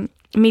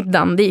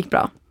middagen, det gick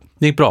bra.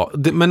 Det gick bra.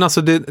 Men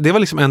alltså det var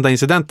liksom enda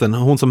incidenten,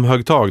 hon som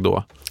högg tag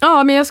då.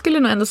 Ja, men jag skulle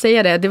nog ändå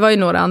säga det. Det var ju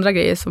några andra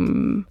grejer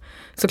som,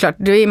 såklart,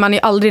 man är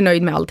aldrig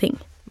nöjd med allting.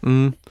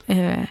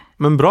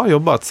 Men bra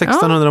jobbat,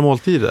 1600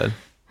 måltider.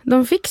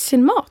 De fick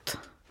sin mat.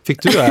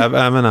 Fick du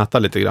även äta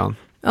lite grann?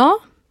 Ja,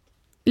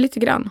 lite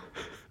grann.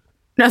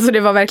 Alltså det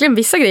var verkligen,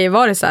 vissa grejer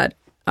var det så här,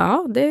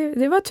 ja,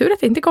 det var tur att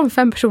det inte kom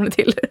 5 personer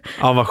till.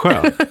 Ja, vad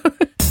skönt.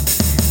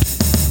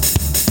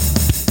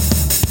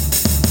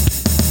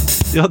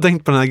 Jag har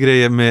tänkt på den här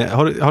grejen med,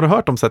 har du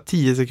hört om så här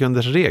 10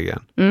 sekunders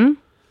regeln?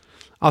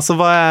 Alltså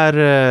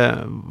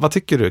vad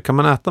tycker du? Kan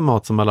man äta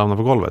mat som man lämnar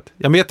på golvet?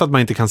 Jag vet att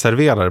man inte kan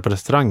servera det på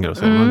restauranger och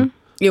så,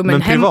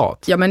 men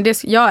privat. Ja, men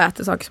jag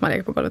äter saker som man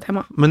lägger på golvet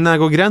hemma. Men när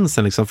går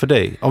gränsen liksom för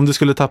dig? Om du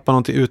skulle tappa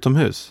någonting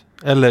utomhus?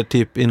 Eller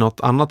typ i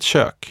något annat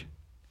kök?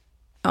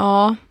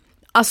 Ja,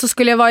 alltså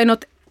skulle jag vara i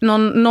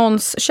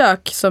någons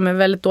kök som är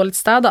väldigt dåligt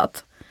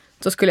städat,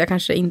 så skulle jag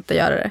kanske inte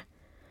göra det.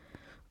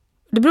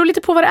 Det beror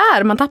lite på vad det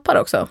är man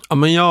tappar också. Ja,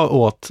 men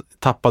jag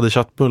tappade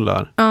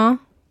köttbullar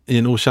i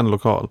en okänd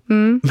lokal.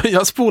 Men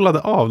jag spolade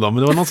av dem.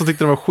 Men det var någon som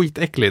tyckte det var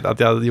skitäckligt att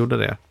jag gjorde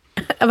det.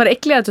 Var det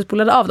äckligt att du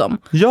spolade av dem?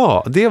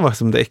 Ja, det var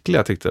som det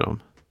äckliga tyckte de.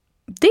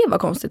 Det var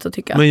konstigt att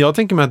tycka. Men jag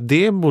tänker mig att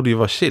det borde ju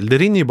vara chill. Det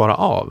rinner ju bara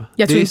av.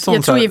 Jag tror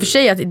i och för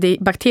sig att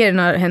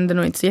bakterierna händer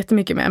nog inte så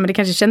jättemycket med. Men det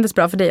kanske kändes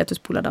bra för dig att du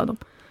spolade av dem.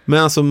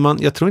 Men alltså,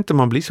 jag tror inte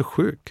man blir så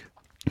sjuk.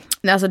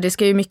 Nej, alltså det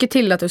ska ju mycket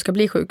till att du ska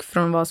bli sjuk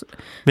från vad...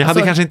 Men jag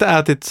hade kanske inte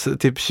ätit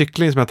typ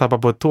kyckling som jag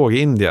tappade på ett tåg i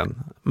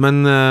Indien.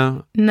 Men...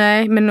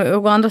 Nej, men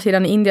å andra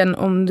sidan i Indien,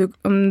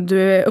 om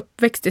du är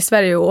uppväxt i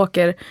Sverige och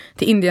åker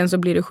till Indien så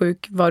blir du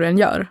sjuk vad du än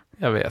gör.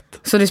 Jag vet.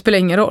 Så det spelar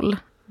ingen roll.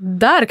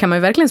 Där kan man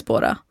ju verkligen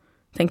spåra,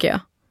 tänker jag.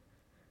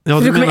 Ja,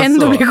 för du kommer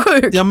ändå bli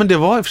sjuk. Ja, men det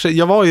var i och för sig...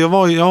 Jag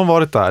har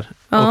varit där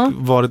och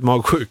varit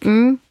magsjuk.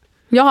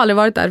 Jag har aldrig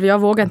varit där, för jag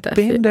vågar inte.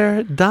 Been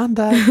there, done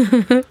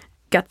that.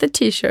 Got the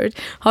t-shirt.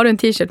 Har du en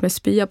t-shirt med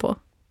spya på?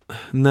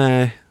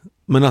 Nej,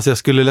 men alltså jag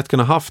skulle lätt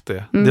kunna haft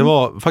det. Det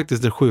var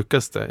faktiskt det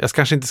sjukaste. Jag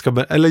kanske inte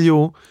ska eller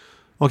jo.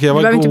 Okej, jag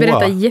var Goa. Du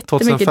behöver inte berätta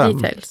 2005.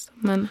 jättemycket details.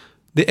 Men...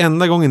 Det är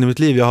enda gången i mitt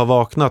liv jag har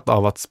vaknat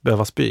av att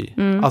behöva spy.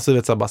 Alltså du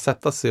vet, så bara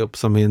sätta sig upp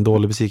som i en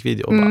dålig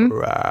musikvideo och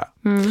bara...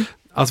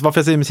 Alltså varför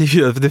jag säger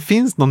musikvideo? För det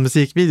finns någon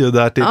musikvideo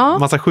där typ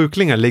massa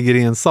sjuklingar ligger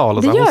i en sal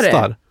och så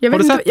hostar.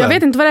 Jag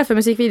vet inte vad det är för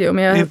musikvideo,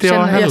 men jag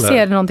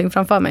ser någonting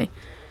framför mig.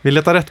 Vi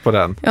letar rätt på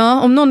den.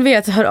 Ja, om någon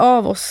vet, hör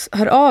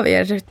av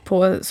er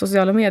på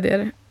sociala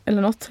medier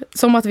eller något.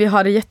 Som att vi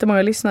har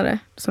jättemånga lyssnare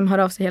som hör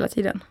av sig hela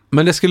tiden.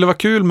 Men det skulle vara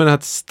kul med den här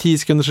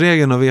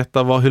 10-sekundersregeln och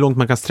veta hur långt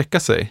man kan sträcka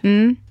sig.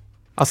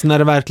 Alltså när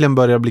det verkligen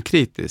börjar bli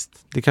kritiskt.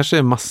 Det kanske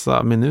är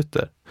massa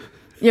minuter.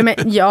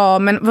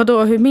 Men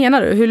vadå, hur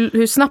menar du?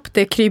 Hur snabbt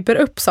det kryper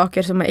upp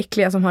saker som är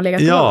äckliga som har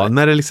legat på golvet?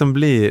 När det liksom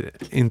blir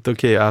inte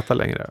okej att äta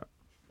längre.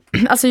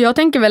 Alltså jag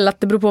tänker väl att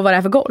det beror på vad det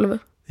är för golv.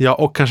 Ja,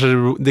 och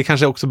det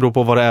kanske också beror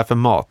på vad det är för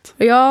mat.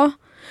 Ja,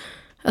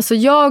 alltså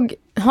jag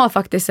har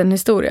faktiskt en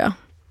historia.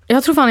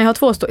 Jag tror fan jag har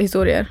 2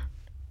 historier.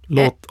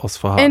 Låt oss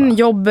få höra. En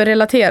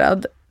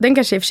jobbrelaterad. Den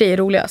kanske i och för sig är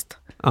roligast.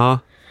 Ja.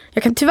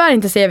 Jag kan tyvärr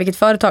inte säga vilket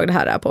företag det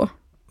här är på.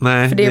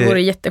 Nej, för det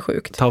vore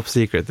jättesjukt. Top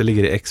secret, det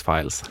ligger i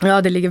X-Files.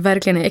 Ja, det ligger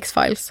verkligen i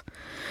X-Files.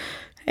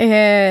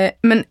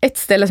 Men ett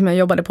ställe som jag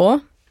jobbade på,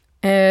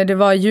 det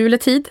var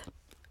juletid.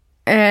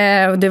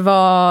 Det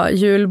var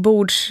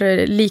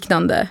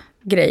julbordsliknande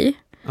grej.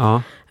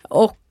 Ja.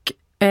 Och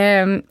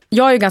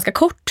jag är ju ganska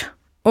kort.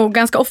 Och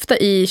ganska ofta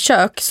i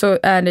kök så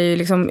är det ju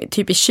liksom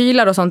typ i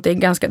kylar och sånt.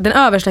 Den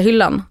översta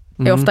hyllan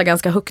är ofta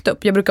ganska högt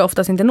upp. Jag brukar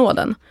oftast inte nå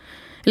den.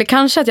 Eller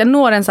kanske att jag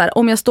når den så här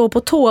om jag står på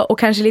tå och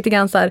kanske lite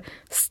grann så här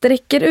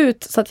sträcker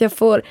ut så att jag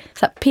får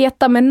så här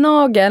peta med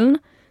nageln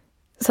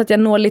så att jag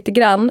når lite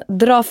grann,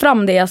 dra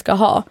fram det jag ska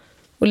ha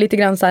och lite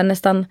grann så här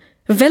nästan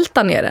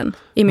välta ner den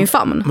i min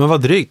famn. Men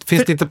vad drygt,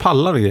 finns det inte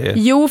pallar och grejer?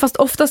 Jo, fast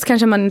oftast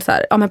kanske man så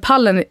här, ja men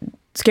pallen,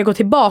 ska jag gå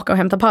tillbaka och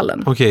hämta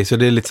pallen? Okej, så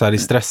det är lite så här i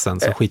stressen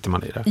så skiter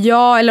man i det.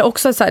 Ja, eller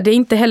också så här, det är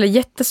inte heller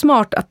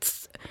jättesmart att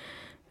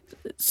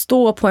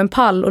stå på en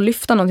pall och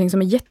lyfta någonting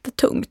som är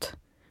jättetungt.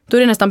 Då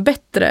är det nästan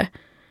bättre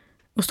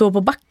att stå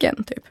på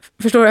backen, typ.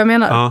 Förstår du vad jag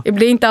menar? Ja. Det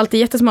blir inte alltid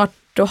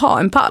jättesmart att ha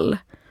en pall.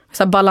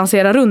 Så här,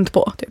 balansera runt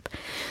på, typ.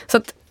 Så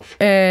att,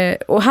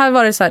 och här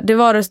var det så här, det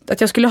var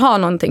att jag skulle ha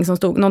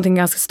någonting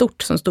ganska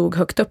stort som stod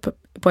högt upp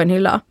på en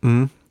hylla.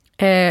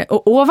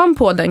 Och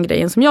ovanpå den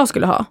grejen som jag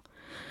skulle ha,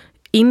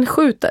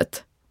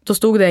 inskjutet, då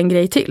stod det en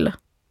grej till.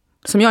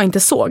 Som jag inte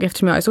såg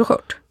eftersom jag är så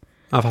kort.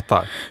 Jag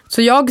fattar.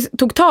 Så jag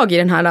tog tag i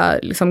den här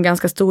liksom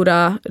ganska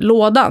stora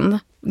lådan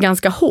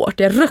ganska hårt.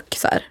 Jag röck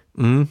så här.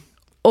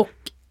 Och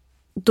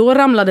då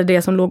ramlade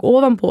det som låg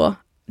ovanpå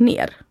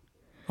ner.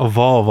 Och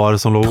vad var det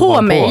som låg ovanpå?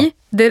 På mig.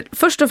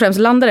 Först och främst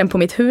landade den på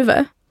mitt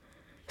huvud.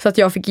 Så att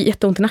jag fick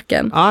jätteont i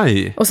nacken.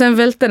 Aj. Och sen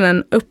välte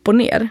den upp och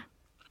ner.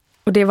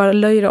 Och det var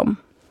löjrom.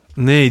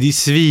 Nej, det är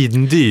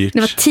svindyrt. Det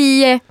var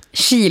 10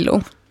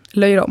 kilo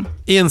löjrom.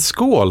 I en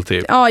skål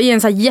typ? Ja, i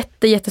en så här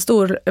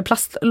jättestor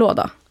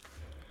plastlåda.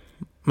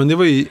 Men det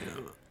var ju...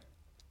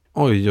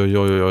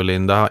 Oj,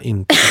 Linda,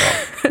 inte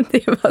bra.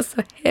 Det var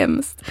så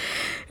hemskt.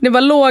 Det bara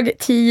låg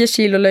 10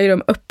 kilo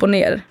löjrom upp och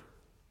ner.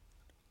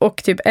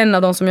 Och typ en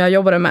av de som jag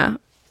jobbade med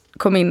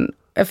kom in,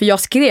 för jag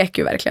skrek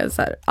ju verkligen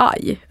så här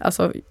aj.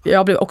 Alltså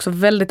jag blev också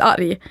väldigt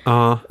arg.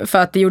 För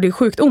att det gjorde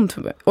sjukt ont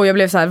för mig. Och jag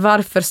blev så här,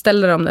 varför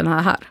ställer de den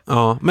här?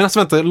 Ja, men alltså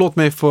vänta, låt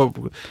mig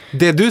få...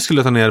 Det du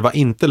skulle ta ner var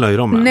inte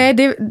löjrommen?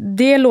 Nej,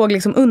 det låg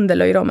liksom under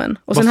löjrommen.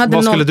 Och sen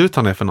vad skulle du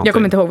ta ner för någonting? Jag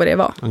kommer inte ihåg vad det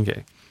var. Okay.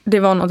 Det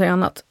var någonting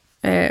annat.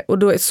 Och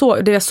då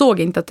jag såg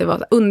inte att det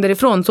var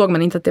underifrån, såg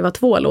man inte att det var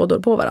 2 lådor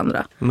på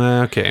varandra.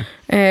 Nej, okej.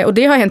 Och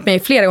det har hänt mig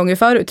flera gånger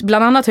förut.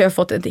 Bland annat har jag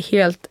fått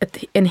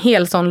en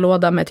hel sån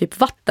låda med typ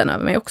vatten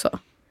över mig också.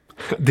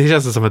 Det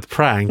känns som ett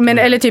prank. Men,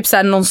 eller typ så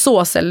här någon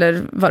sås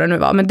eller vad det nu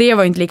var. Men det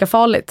var ju inte lika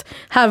farligt.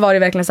 Här var det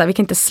verkligen så här, vi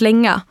kan inte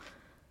slänga.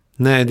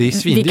 Nej, det är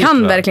svindyrt. Vi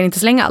kan verkligen inte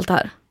slänga allt det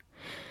här.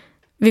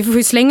 Vi får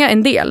ju slänga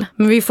en del.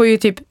 Men vi får ju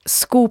typ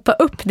skopa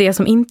upp det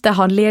som inte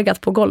har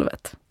legat på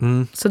golvet.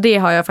 Så det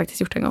har jag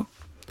faktiskt gjort en gång.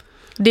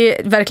 Det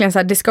är verkligen så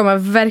här, det ska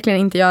man verkligen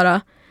inte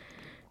göra.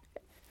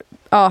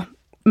 Ja,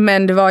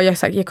 men det var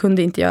jag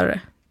kunde inte göra det.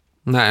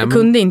 Nej, jag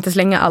kunde inte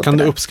slänga allt. Kan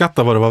du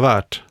uppskatta vad det var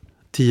värt?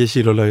 10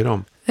 kilo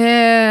löjrom.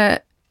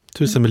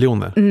 1000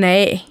 miljoner?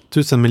 Nej.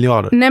 1000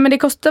 miljarder? Nej, men det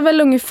kostar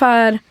väl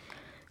ungefär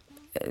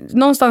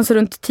någonstans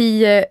runt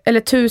 10 eller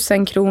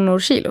 1000 kronor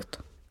kilot.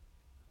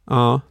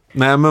 Ja.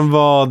 Nej, men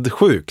vad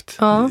sjukt.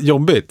 Ja.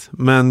 Jobbigt.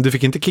 Men du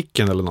fick inte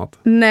kicken eller något?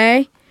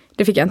 Nej,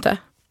 det fick jag inte.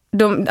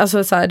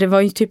 Alltså så här, det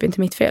var ju typ inte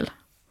mitt fel.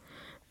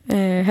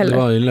 Heller.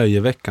 Det var ju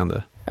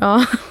löjeväckande.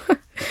 Ja.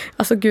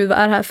 Alltså gud, vad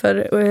är det här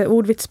för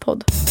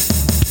ordvitspodd?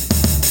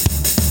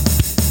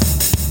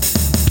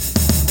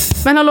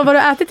 Men hallå, vad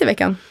har du ätit i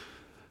veckan?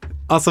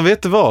 Alltså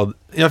vet du vad?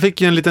 Jag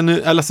fick ju en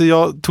liten... Alltså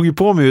jag tog ju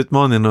på mig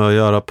utmaningen att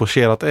göra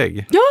pocherat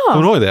ägg. Ja!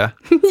 Kommer du ihåg det?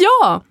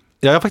 Ja!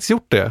 Jag har faktiskt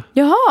gjort det.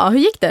 Jaha, hur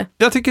gick det?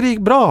 Jag tycker det gick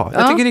bra.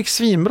 Jag tycker det gick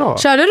svinbra.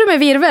 Körde du med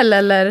virvel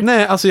eller?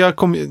 Nej, alltså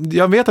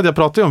jag vet att jag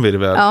pratade om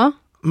virvel. Ja.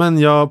 Men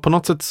jag på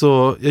något sätt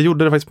så... Jag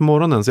gjorde det faktiskt på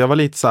morgonen. Så jag var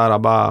lite så här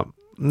bara...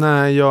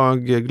 Nej,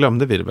 jag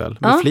glömde virvel.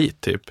 Med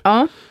flit typ.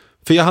 Ja.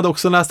 För jag hade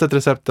också läst ett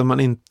recept där man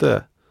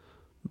inte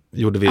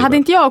gjorde virvel. Hade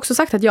inte jag också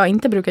sagt att jag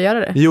inte brukar göra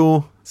det?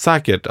 Jo,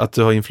 säkert att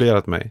du har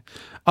influerat mig.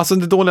 Alltså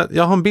det dåliga,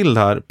 jag har en bild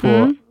här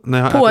på när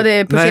jag på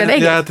det pocherade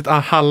ägget. Jag har ätit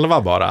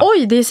halva bara.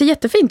 Oj, det ser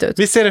jättefint ut.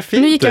 Visst ser det fint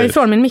ut? Nu gick jag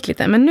ifrån min mick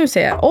lite, men nu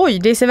ser jag, oj,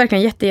 det ser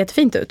verkligen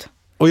jättefint ut.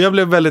 Och jag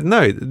blev väldigt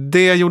nöjd.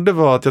 Det jag gjorde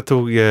var att jag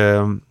tog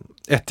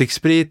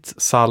ättiksprit,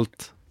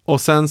 salt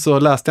och sen så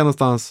läste jag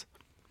någonstans,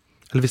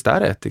 eller visst är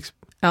det ättiksprit?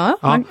 Ja,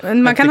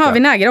 man kan ha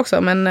vinäger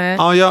också, men...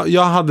 Ja,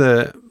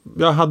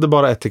 jag hade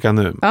bara ättika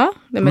nu. Ja,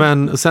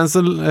 men sen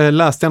så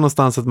läste jag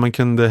någonstans att man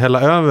kunde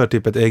hälla över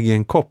typ ett ägg i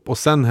en kopp och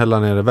sen hälla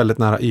ner det väldigt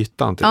nära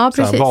ytan. Typ, ja,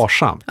 så här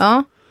varsamt.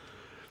 Ja.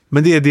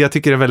 Men det jag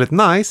tycker är väldigt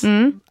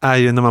nice är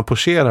ju när man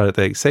pocherar ett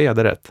ägg, säger jag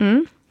det rätt?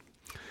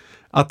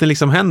 Att det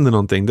liksom händer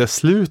någonting, det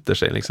sluter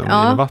sig liksom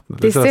i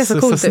vattnet. Det ser så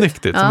coolt ut.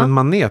 Snyggt ut, som en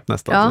manet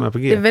nästan. Som är på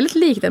G. Det är väldigt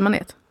likt en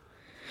manet.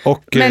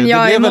 Och men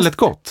det blev väldigt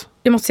gott.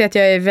 Jag måste säga att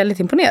jag är väldigt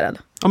imponerad.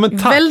 Ja, men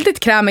tack. Väldigt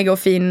krämig och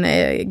fin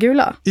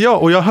gula. Ja,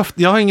 och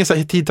jag har ingen så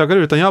här tidtagare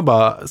utan jag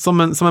bara, som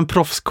en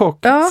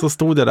proffskock så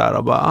stod jag där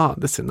och bara,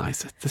 det ser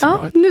nice ut. Det ser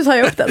bra ut. Nu tar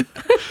jag upp den.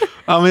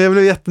 Ja, men jag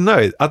blev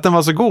jättenöjd. Att den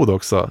var så god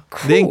också.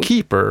 Cool. Det är en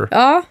keeper.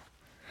 Ja.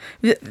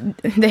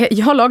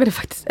 Jag lagade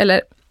faktiskt,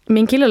 eller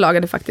min kille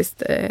lagade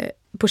faktiskt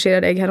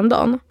pocherade ägg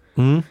häromdagen.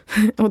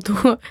 Och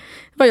då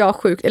var jag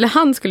sjuk, eller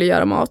han skulle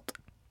göra mat.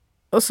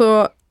 Och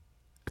så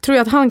tror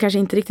jag att han kanske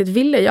inte riktigt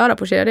ville göra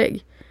pocherade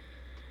ägg.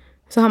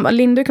 Så han bara,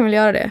 Linn, du kan väl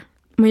göra det.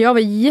 Men jag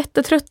var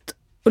jättetrött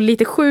och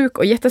lite sjuk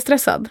och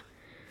jättestressad.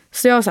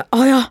 Så jag var så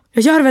här, ja,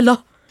 jag gör det väl då.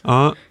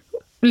 Ja,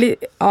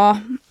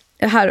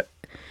 det här.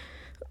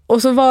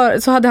 Och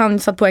så hade han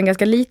satt på en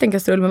ganska liten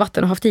kastrull med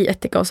vatten och haft i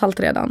ättika och salt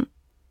redan.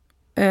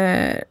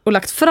 Och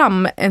lagt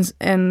fram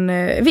en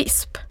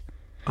visp.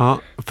 Ja,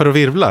 för att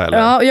virvla eller?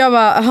 Ja, och jag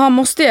bara,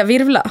 måste jag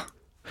virvla?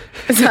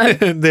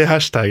 Det är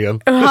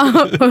hashtaggen.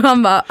 Och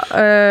han bara,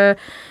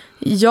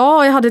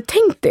 ja, jag hade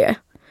tänkt det.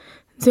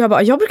 Så jag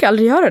bara, jag brukar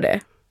aldrig göra det.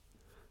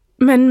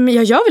 Men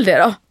jag gör väl det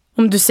då?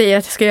 Om du säger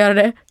att jag ska göra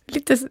det.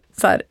 Lite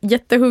så här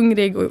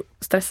jättehungrig och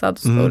stressad.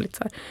 Och lite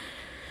så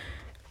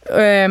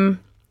här.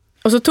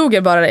 Och så tog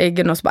jag bara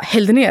äggen och så bara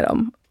hällde ner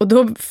dem. Och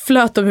då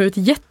flöt de ut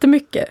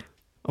jättemycket.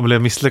 Och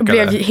blev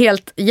misslyckade. Och blev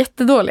helt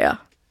jättedåliga.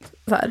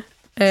 Så här.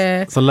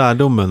 Så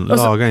lärdomen,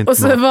 laga inte. Och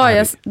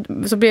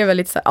så blev jag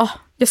lite så här,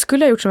 jag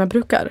skulle ha gjort som jag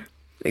brukar.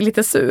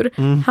 Lite sur.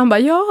 Han bara,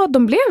 ja,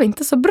 de blev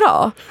inte så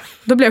bra.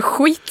 Då blev jag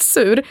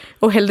skitsur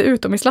och hällde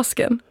ut dem i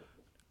slasken.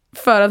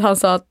 För att han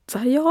sa att,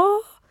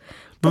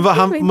 Men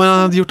han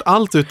hade gjort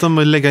allt utan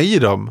att lägga i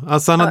dem.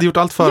 Alltså han hade gjort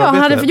allt förarbete.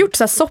 Ja, han hade gjort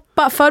så här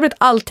soppa, förberett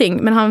allting.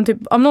 Men han typ,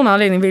 av någon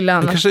anledning ville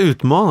han... Han kanske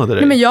utmanade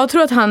dig. Nej, men jag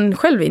tror att han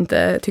själv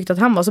inte tyckte att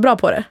han var så bra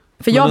på det.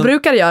 För jag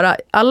brukar göra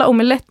alla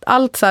omelett,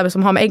 allt så här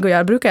som har med ägg att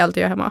göra, brukar jag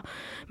alltid göra hemma.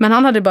 Men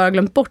han hade bara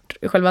glömt bort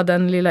själva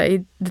den lilla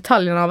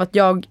detaljen av att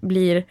jag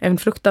blir en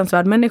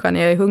fruktansvärd människa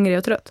när jag är hungrig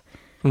och trött.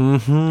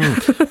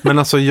 Men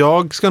alltså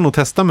jag ska nog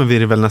testa med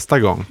virvel nästa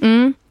gång.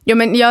 Ja,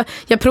 men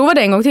jag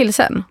provade en gång till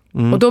sen.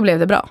 Och då blev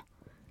det bra.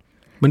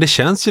 Men det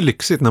känns ju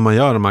lyxigt när man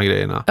gör de här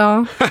grejerna.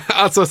 Ja.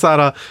 Alltså så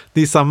här,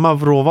 det är samma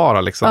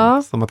råvara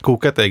liksom, som att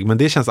koka ett ägg. Men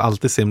det känns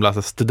alltid så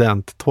himla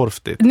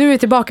studenttorftigt. Nu är vi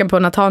tillbaka på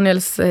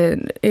Nathaniels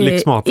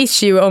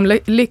issue om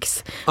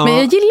lyx. Men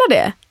jag gillar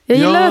det. Jag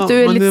gillar att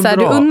du är lite så här,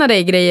 du unnar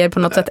dig grejer på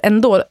något sätt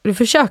ändå. Du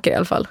försöker i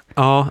alla fall.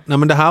 Ja, nej,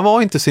 men det här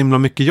var inte så himla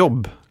mycket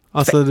jobb.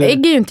 Alltså,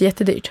 ägg är ju inte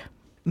jättedyrt.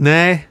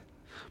 Nej,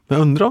 men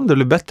jag undrar om det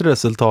blir bättre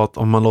resultat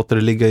om man låter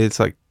det ligga i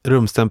så här,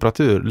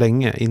 rumstemperatur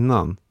länge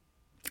innan.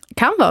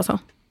 Kan vara så.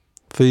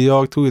 För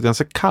jag tog ett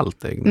ganska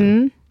kallt ägg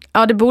nu.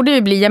 Ja, det borde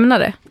ju bli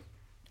jämnare.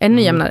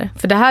 Ännu jämnare.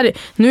 För det här,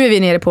 nu är vi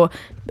nere på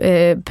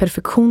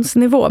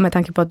perfektionsnivå med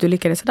tanke på att du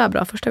lyckades så där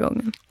bra första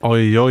gången.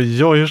 Oj,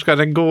 hur ska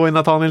det gå i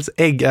Nathaniels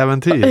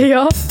äggäventyr?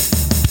 Ja.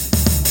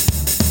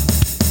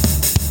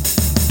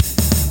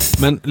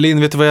 Men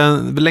Linn, vet du vad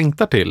jag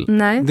längtar till?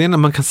 Nej. Det är när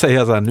man kan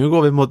säga så här, nu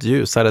går vi mot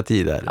ljusare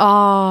tider.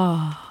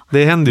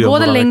 Det händer ju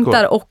både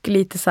längtar och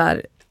lite så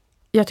här.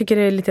 Jag tycker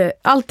det är lite,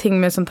 allting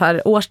med sånt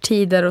här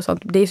årstider och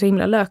sånt, det är så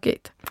himla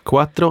lökigt.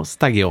 Quattro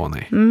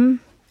stagioni.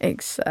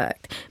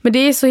 Exakt. Men det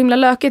är så himla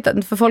lökigt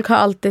för folk har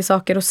alltid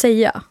saker att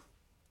säga.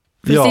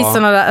 Precis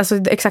såna där, alltså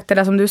exakt det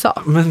där som du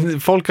sa. Men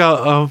folk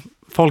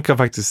har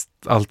faktiskt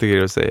alltid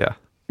grejer att säga.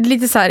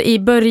 Lite så här, i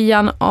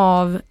början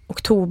av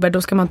oktober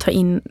då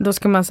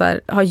ska man så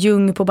här, ha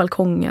ljung på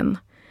balkongen.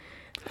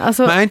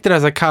 Alltså, men är inte det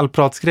så här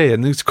kallpratsgrejer?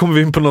 Nu kommer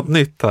vi in på något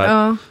nytt här.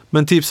 Ja.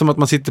 Men typ som att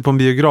man sitter på en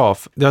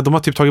biograf. Ja, de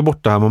har typ tagit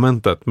bort det här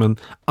momentet. Men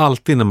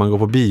alltid när man går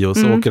på bio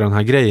så åker den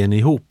här grejen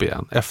ihop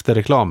igen. Efter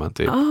reklamen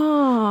typ.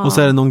 Och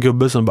så är det någon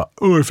gubbe som bara,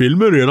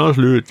 filmen är redan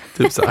slut.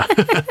 Typ så här.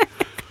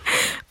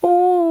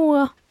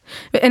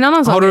 En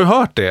annan sak. Har du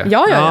hört det?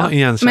 Ja.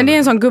 Men det är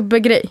en sån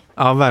gubbegrej.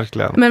 Ja,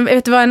 verkligen. Men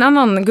vet du vad en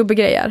annan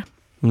gubbegrej är?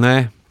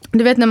 Nej.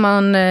 Du vet när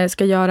man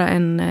ska göra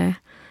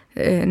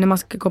när man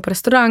ska gå på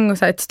restaurang och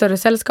så här, ett större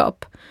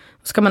sällskap,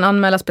 så ska man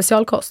anmäla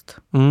specialkost.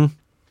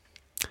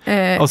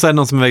 Och så är det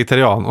någon som är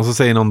vegetarian och så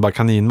säger någon bara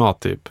kaninmat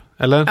typ.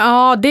 Eller?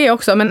 Ja, det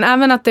också. Men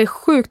även att det är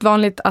sjukt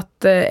vanligt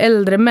att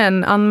äldre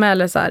män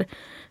anmäler så här,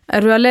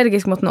 är du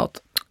allergisk mot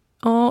något?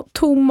 Ja,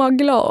 tomma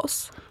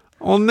glas.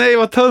 Åh nej,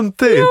 vad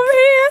töntigt! Jag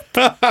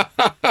vet!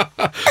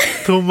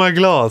 Tomma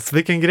glas,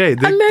 vilken grej.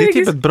 Det är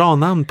typ ett bra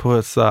namn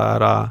på så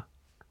här...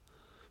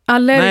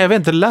 Nej, jag vet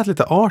inte, det lät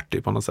lite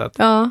arty på något sätt.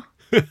 Ja.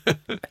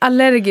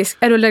 Allergisk,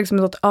 är du allergisk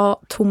mot något?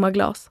 Ja, tomma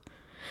glas.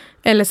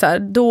 Eller så här,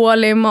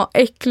 dålig mat,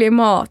 äcklig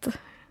mat.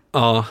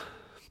 Ja,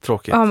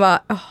 tråkigt. Och han bara,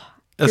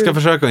 jag ska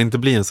försöka att inte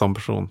bli en sån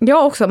person.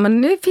 Jag också,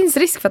 men det finns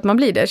risk för att man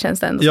blir det, känns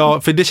det ändå.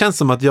 Ja, för det känns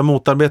som att jag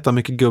motarbetar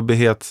mycket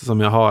gubbighet som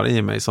jag har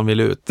i mig som vill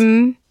ut.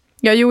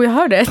 Ja, jo, jag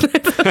hör det.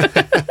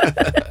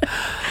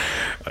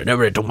 Nu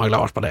blir det tomma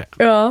glas på det.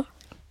 Ja.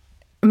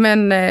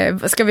 Men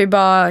ska vi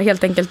bara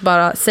helt enkelt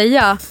bara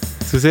säga...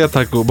 Ska vi säga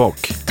tack och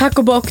bock? Tack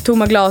och bock,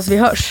 tomma glas, vi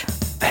hörs.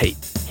 Hej.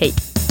 Hej.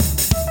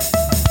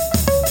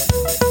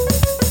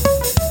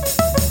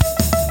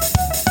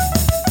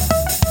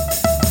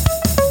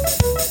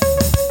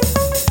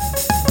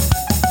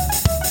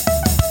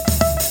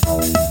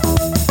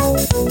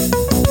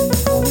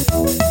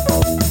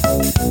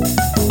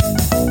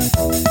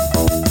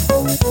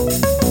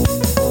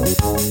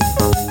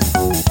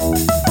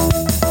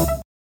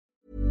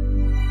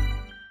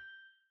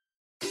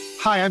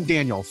 Hi, I'm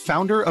Daniel,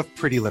 founder of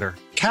Pretty Litter.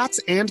 Cats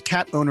and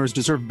cat owners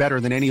deserve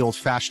better than any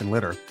old-fashioned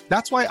litter.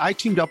 That's why I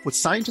teamed up with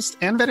scientists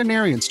and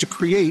veterinarians to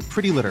create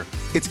Pretty Litter.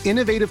 Its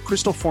innovative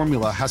crystal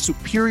formula has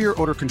superior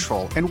odor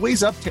control and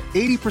weighs up to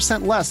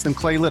 80% less than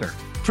clay litter.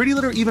 Pretty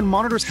Litter even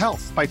monitors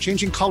health by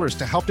changing colors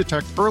to help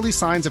detect early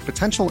signs of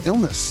potential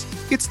illness.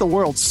 It's the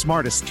world's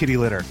smartest kitty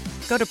litter.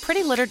 Go to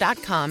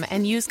prettylitter.com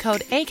and use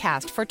code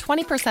ACAST for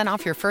 20%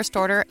 off your first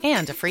order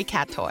and a free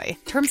cat toy.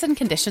 Terms and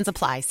conditions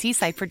apply. See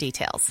site for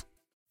details.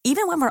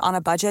 Even when we're on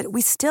a budget,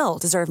 we still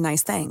deserve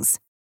nice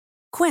things.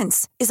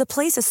 Quince is a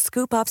place to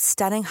scoop up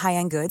stunning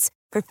high-end goods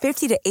for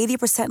 50 to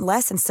 80%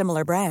 less than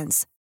similar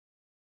brands.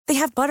 They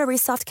have buttery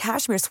soft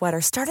cashmere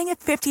sweaters starting at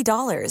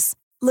 $50,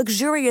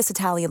 luxurious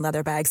Italian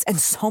leather bags, and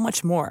so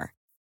much more.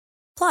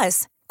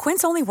 Plus,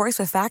 Quince only works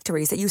with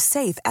factories that use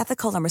safe,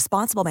 ethical, and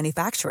responsible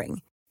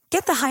manufacturing.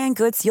 Get the high-end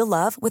goods you'll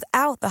love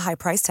without the high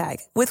price tag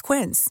with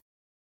Quince.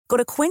 Go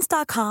to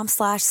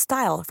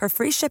quince.com/style for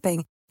free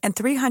shipping and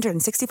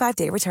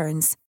 365-day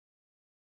returns.